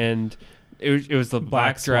bird, and it was the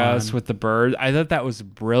black dress with the bird. I thought that was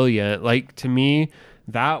brilliant. Like, to me,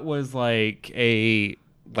 that was like a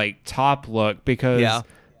top look, because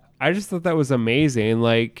I just thought that was amazing.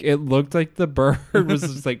 Like, it looked like the bird was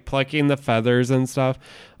just like plucking the feathers and stuff.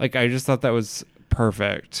 Like, I just thought that was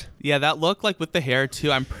perfect. Yeah, that look like with the hair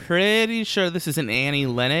too. I'm pretty sure this is an Annie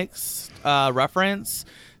Lennox reference.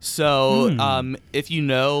 So if you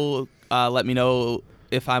know, let me know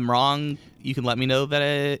if I'm wrong. You can let me know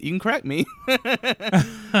that you can correct me.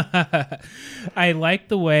 I like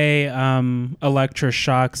the way Elektra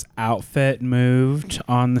Shock's outfit moved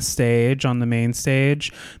on the stage, on the main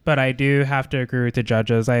stage, but I do have to agree with the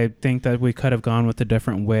judges. I think that we could have gone with a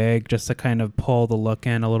different wig just to kind of pull the look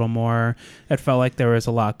in a little more. It felt like there was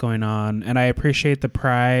a lot going on, and I appreciate the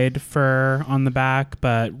pride fur on the back,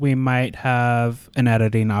 but we might have an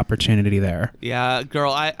editing opportunity there. Yeah,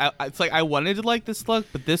 girl, I it's like I wanted to like this look,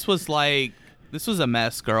 but this was a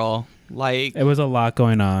mess, girl. Like, it was a lot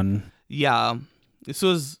going on. Yeah, this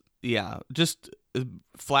was just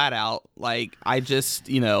flat out. Like, I just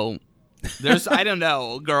there's I don't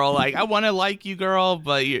know, girl. Like, I want to like you, girl,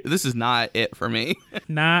 but this is not it for me.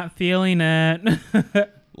 Not feeling it.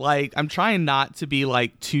 Like, I'm trying not to be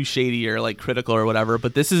like too shady or like critical or whatever,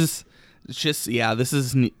 but this is just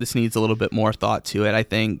this needs a little bit more thought to it, I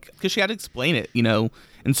think, because she had to explain it,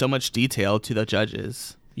 in so much detail to the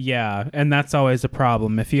judges. Yeah, and that's always a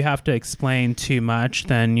problem. If you have to explain too much,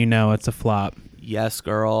 then it's a flop. Yes,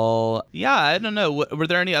 girl. Yeah, I don't know. Were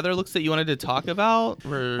there any other looks that you wanted to talk about?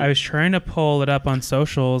 I was trying to pull it up on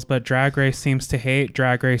socials, but Drag Race seems to hate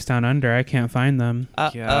Drag Race Down Under. I can't find them.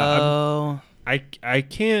 Uh-oh. I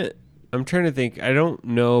can't. I'm trying to think. I don't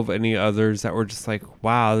know of any others that were just like,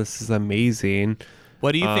 wow, this is amazing.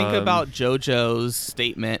 What do you think about JoJo's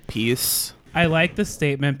statement piece? I like the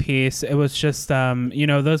statement piece. It was just,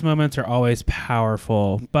 those moments are always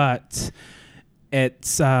powerful, but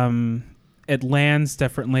it lands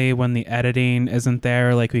differently when the editing isn't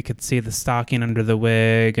there. Like, we could see the stocking under the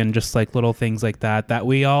wig and just like little things like that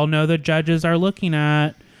we all know the judges are looking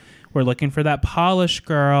at. We're looking for that polish,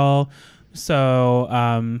 girl. So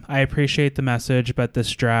I appreciate the message, but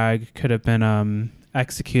this drag could have been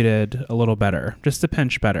executed a little better, just a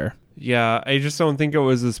pinch better. Yeah, I just don't think it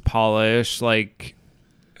was as polished, like,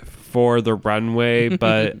 for the runway,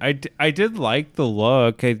 but I did like the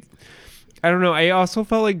look. I don't know. I also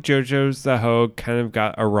felt like JoJo's The Hogue kind of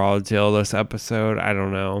got a raw deal this episode. I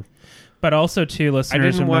don't know. But also, too, listeners,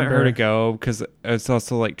 I didn't want her to go because it's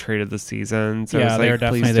also like trade of the season. So yeah, like, they're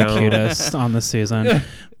definitely the cutest on the season.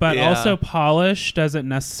 But yeah. Also, polish doesn't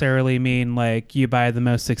necessarily mean like you buy the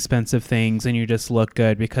most expensive things and you just look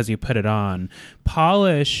good because you put it on.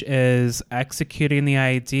 Polish is executing the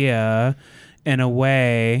idea in a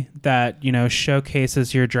way that,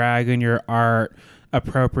 showcases your drag and your art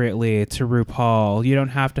appropriately to RuPaul. You don't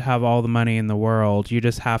have to have all the money in the world. You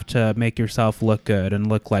just have to make yourself look good and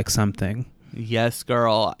look like something. Yes,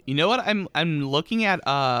 girl. You know what? I'm looking at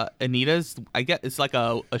Anita's. I get it's like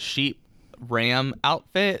a sheep ram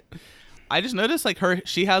outfit. I just noticed like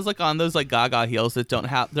she has like on those like Gaga heels that don't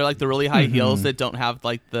have. They're like the really high heels that don't have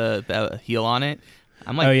like the heel on it.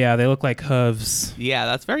 I'm like, oh yeah, they look like hooves. Yeah,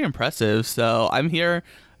 that's very impressive. So I'm here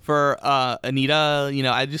for Anita.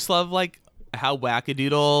 I just love like how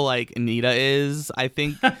wackadoodle like Anita is. I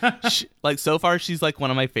think like so far she's like one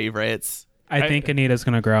of my favorites. I think Anita's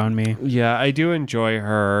gonna grow on me. Yeah, I do enjoy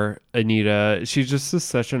her, Anita. She just is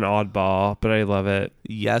such an oddball, but I love it.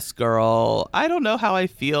 Yes, girl. I don't know how I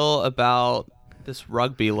feel about this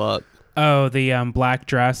rugby look. Oh, the black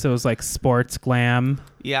dress. It was like sports glam.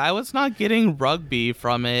 Yeah, I was not getting rugby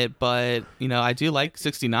from it, but I do like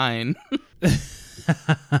 69.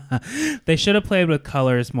 They should have played with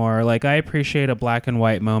colors more. Like, I appreciate a black and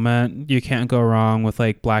white moment. You can't go wrong with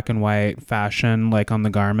like black and white fashion, like on the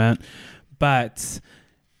garment. But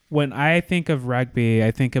when I think of rugby,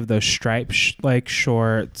 I think of those striped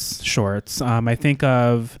shorts. I think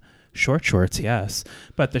of shorts, yes,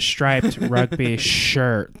 but the striped rugby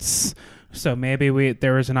shirts. So maybe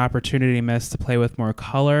there was an opportunity missed to play with more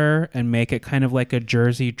color and make it kind of like a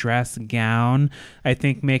jersey dress gown. I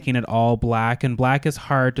think making it all black, and black is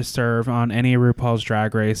hard to serve on any RuPaul's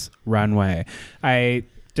Drag Race runway. I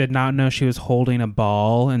did not know she was holding a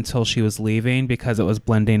ball until she was leaving because it was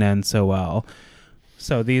blending in so well.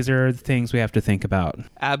 So these are the things we have to think about.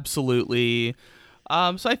 Absolutely.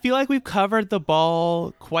 So I feel like we've covered the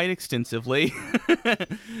ball quite extensively.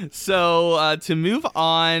 So to move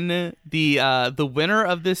on, the winner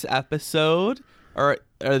of this episode or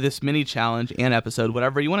this mini challenge and episode,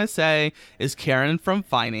 whatever you want to say, is Karen from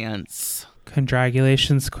Finance.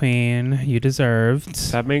 Congratulations, Queen. You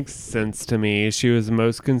deserved. That makes sense to me. She was the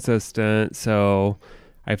most consistent, so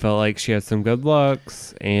I felt like she had some good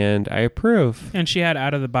looks, and I approve. And she had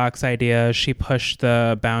out-of-the-box ideas. She pushed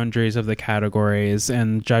the boundaries of the categories,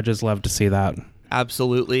 and judges love to see that.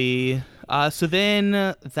 Absolutely. So then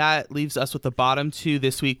that leaves us with the bottom two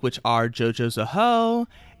this week, which are JoJo Zaho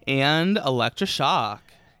and Elektra Shock.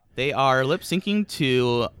 They are lip syncing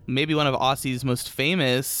to maybe one of Aussie's most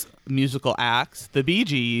famous musical acts, the Bee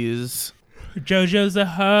Gees. JoJo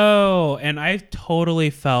Zaho. And I totally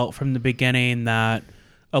felt from the beginning that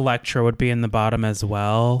Elektra would be in the bottom as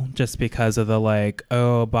well, just because of the like,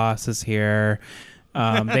 oh, boss is here.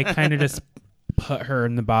 They kind of just put her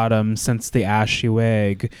in the bottom since the ashy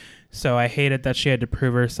wig. So I hated that she had to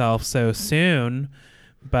prove herself so soon.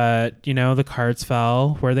 But, you know, the cards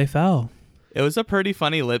fell where they fell. It was a pretty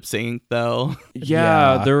funny lip sync, though.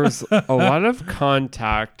 Yeah, there was a lot of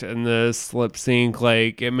contact in this lip sync.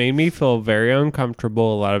 Like, it made me feel very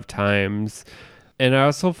uncomfortable a lot of times. And I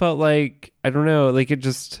also felt like, I don't know, like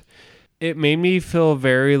it made me feel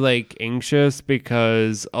very like anxious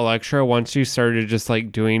because Elektra, once she started just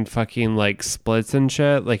like doing fucking like splits and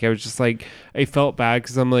shit, like I was just like, I felt bad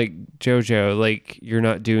because I'm like, JoJo, like you're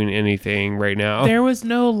not doing anything right now. There was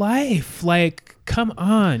no life. Like, come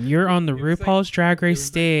on, you're on the RuPaul's Drag Race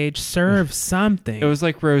stage. Serve something. It was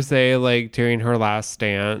like Rosé, like doing her last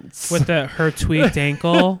dance with her tweaked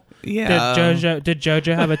ankle. Yeah. Did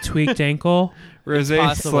JoJo have a tweaked ankle?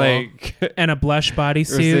 Rosé's like, and a blush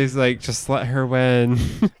bodysuit. Rosé's like, just let her win.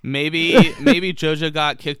 Maybe JoJo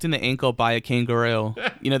got kicked in the ankle by a kangaroo.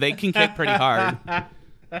 You know, they can kick pretty hard.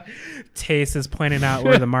 Tace is pointing out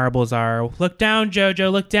where the marbles are. Look down,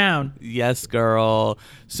 JoJo, look down. Yes, girl.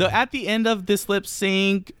 So at the end of this lip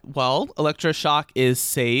sync, well, Elektra Shock is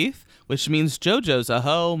safe, which means JoJo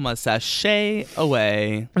Zaho must sashay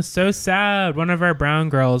away. It's so sad. One of our brown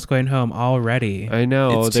girls going home already. I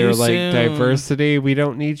know. It's They're too like, soon. Diversity, we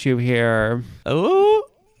don't need you here. Oh,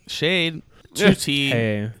 shade. 2T.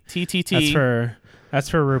 Hey, TTT. that's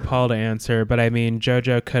for RuPaul to answer, but I mean,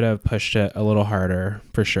 JoJo could have pushed it a little harder,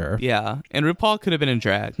 for sure. Yeah, and RuPaul could have been in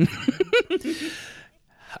drag.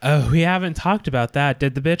 Oh, we haven't talked about that.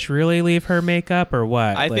 Did the bitch really leave her makeup or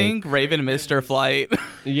what? I think Raven missed her flight.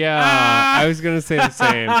 Yeah, I was going to say the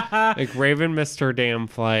same. Like, Raven missed her damn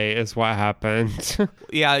flight is what happened.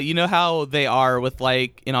 Yeah, you know how they are with,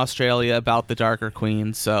 like, in Australia about the darker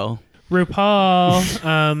queens, so... RuPaul,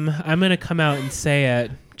 I'm going to come out and say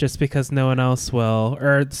it just because no one else will,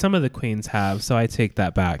 or some of the queens have, so I take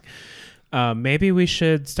that back. Maybe we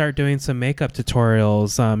should start doing some makeup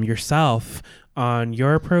tutorials yourself on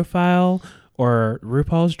your profile or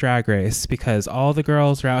RuPaul's Drag Race, because all the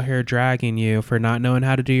girls are out here dragging you for not knowing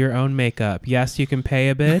how to do your own makeup. Yes, you can pay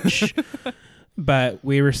a bitch, but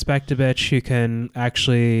we respect a bitch who can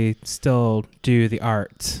actually still do the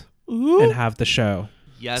art and have the show.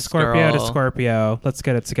 Yes, Scorpio girl. to Scorpio. Let's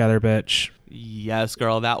get it together, bitch. Yes,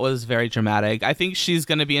 girl. That was very dramatic. I think she's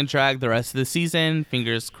going to be in drag the rest of the season.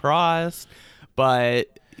 Fingers crossed.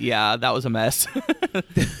 But yeah, that was a mess.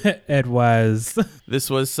 It was.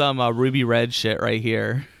 This was some Ruby Red shit right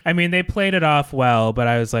here. I mean, they played it off well, but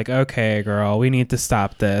I was like, okay, girl, we need to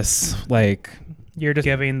stop this. Like, you're just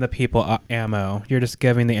giving the people ammo. You're just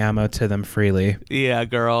giving the ammo to them freely. Yeah,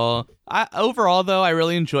 girl. Overall, though, I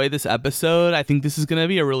really enjoyed this episode. I think this is going to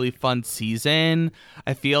be a really fun season.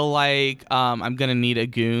 I feel like I'm going to need a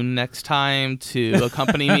goon next time to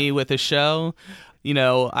accompany me with a show. You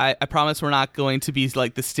know, I promise we're not going to be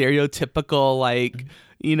like the stereotypical, like,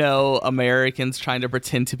 you know, Americans trying to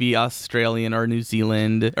pretend to be Australian or New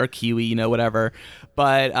Zealand or Kiwi, you know, whatever.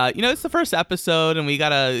 But, you know, it's the first episode and we got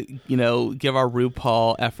to, you know, give our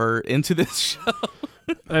RuPaul effort into this show.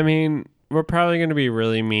 I mean, we're probably going to be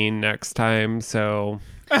really mean next time, so...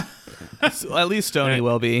 So at least Stoney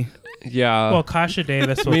will be. Yeah. Well, Kasha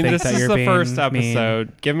Davis will I mean, think this that is you're the being first mean.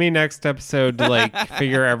 episode. Give me next episode to, like,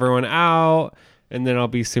 figure everyone out, and then I'll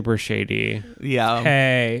be super shady. Yeah.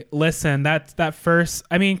 Hey, listen, that first...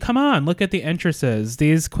 I mean, come on, look at the entrances.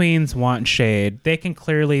 These queens want shade. They can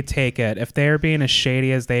clearly take it. If they're being as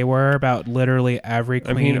shady as they were about literally every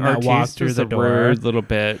queen that walked through the door... rude little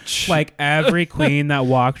bitch. Like, every queen that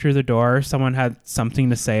walked through the door, someone had something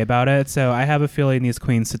to say about it. So I have a feeling these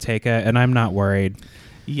queens to take it, and I'm not worried.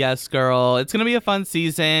 Yes, girl. It's going to be a fun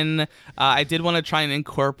season. I did want to try and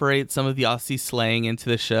incorporate some of the Aussie slang into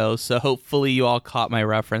the show, so hopefully you all caught my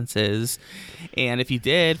references. And if you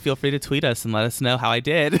did, feel free to tweet us and let us know how I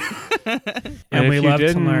did. And we if you love to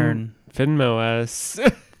didn't, learn. Venmo us.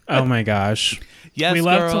 Oh, my gosh. Yes, we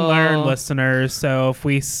love to girl. learn, listeners. So if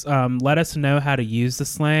we let us know how to use the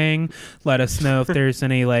slang, let us know if there's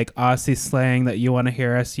any like Aussie slang that you want to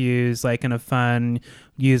hear us use, like in a fun,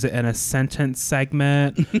 use it in a sentence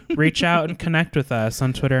segment. Reach out and connect with us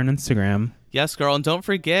on Twitter and Instagram. Yes, girl. And don't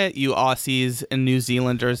forget, you Aussies and New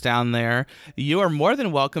Zealanders down there, you are more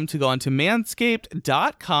than welcome to go onto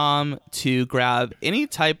manscaped.com to grab any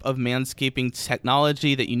type of manscaping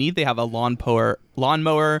technology that you need. They have a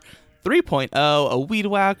lawnmower 3.0, a weed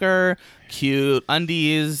whacker, cute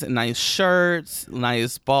undies, nice shirts,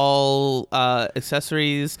 nice ball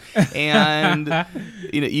accessories, and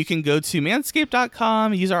you can go to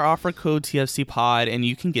manscaped.com, use our offer code TFCPod, and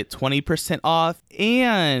you can get 20% off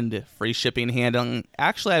and free shipping and handling.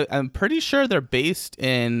 Actually, I'm pretty sure they're based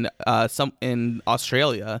in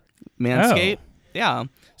Australia. Manscaped, yeah.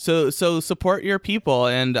 So support your people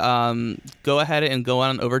and go ahead and go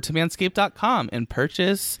on over to manscaped.com and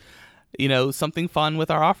purchase something fun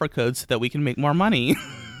with our offer code so that we can make more money.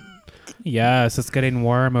 Yes, it's getting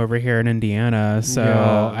warm over here in Indiana,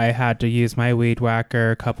 so I had to use my weed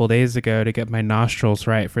whacker a couple days ago to get my nostrils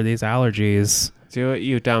right for these allergies. Do it,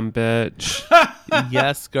 you dumb bitch.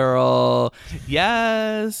 Yes, girl.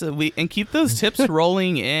 Yes. And keep those tips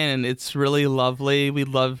rolling in. It's really lovely. We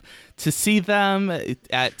love to see them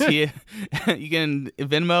at you can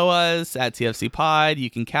Venmo us at TFC Pod. You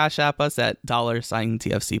can Cash App us at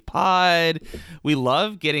 $TFC Pod. We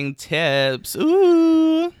love getting tips.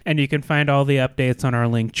 Ooh. And you can find all the updates on our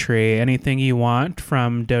link tree. Anything you want,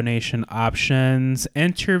 from donation options,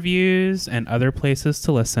 interviews, and other places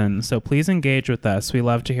to listen. So please engage with us. We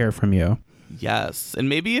love to hear from you. Yes. And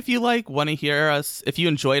maybe if you want to hear us, if you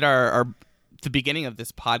enjoyed the beginning of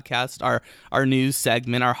this podcast, our news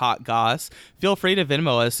segment, our hot goss, feel free to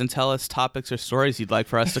Venmo us and tell us topics or stories you'd like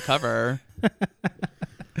for us to cover.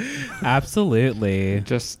 Absolutely.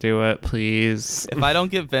 Just do it, please. If I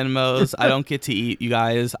don't get Venmos, I don't get to eat, you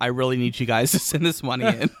guys. I really need you guys to send this money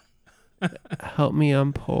in. Help me,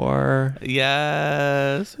 I'm poor.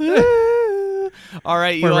 Yes. All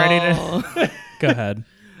right, We're ready all. to go ahead.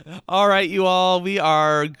 All right, you all, we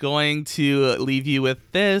are going to leave you with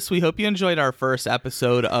this. We hope you enjoyed our first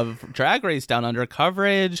episode of Drag Race Down Under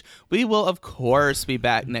coverage. We will, of course, be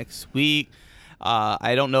back next week.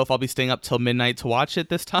 I don't know if I'll be staying up till midnight to watch it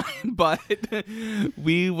this time, but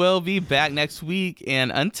we will be back next week.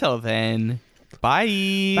 And until then, bye.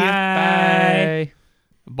 Bye.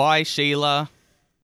 Bye, Shayla.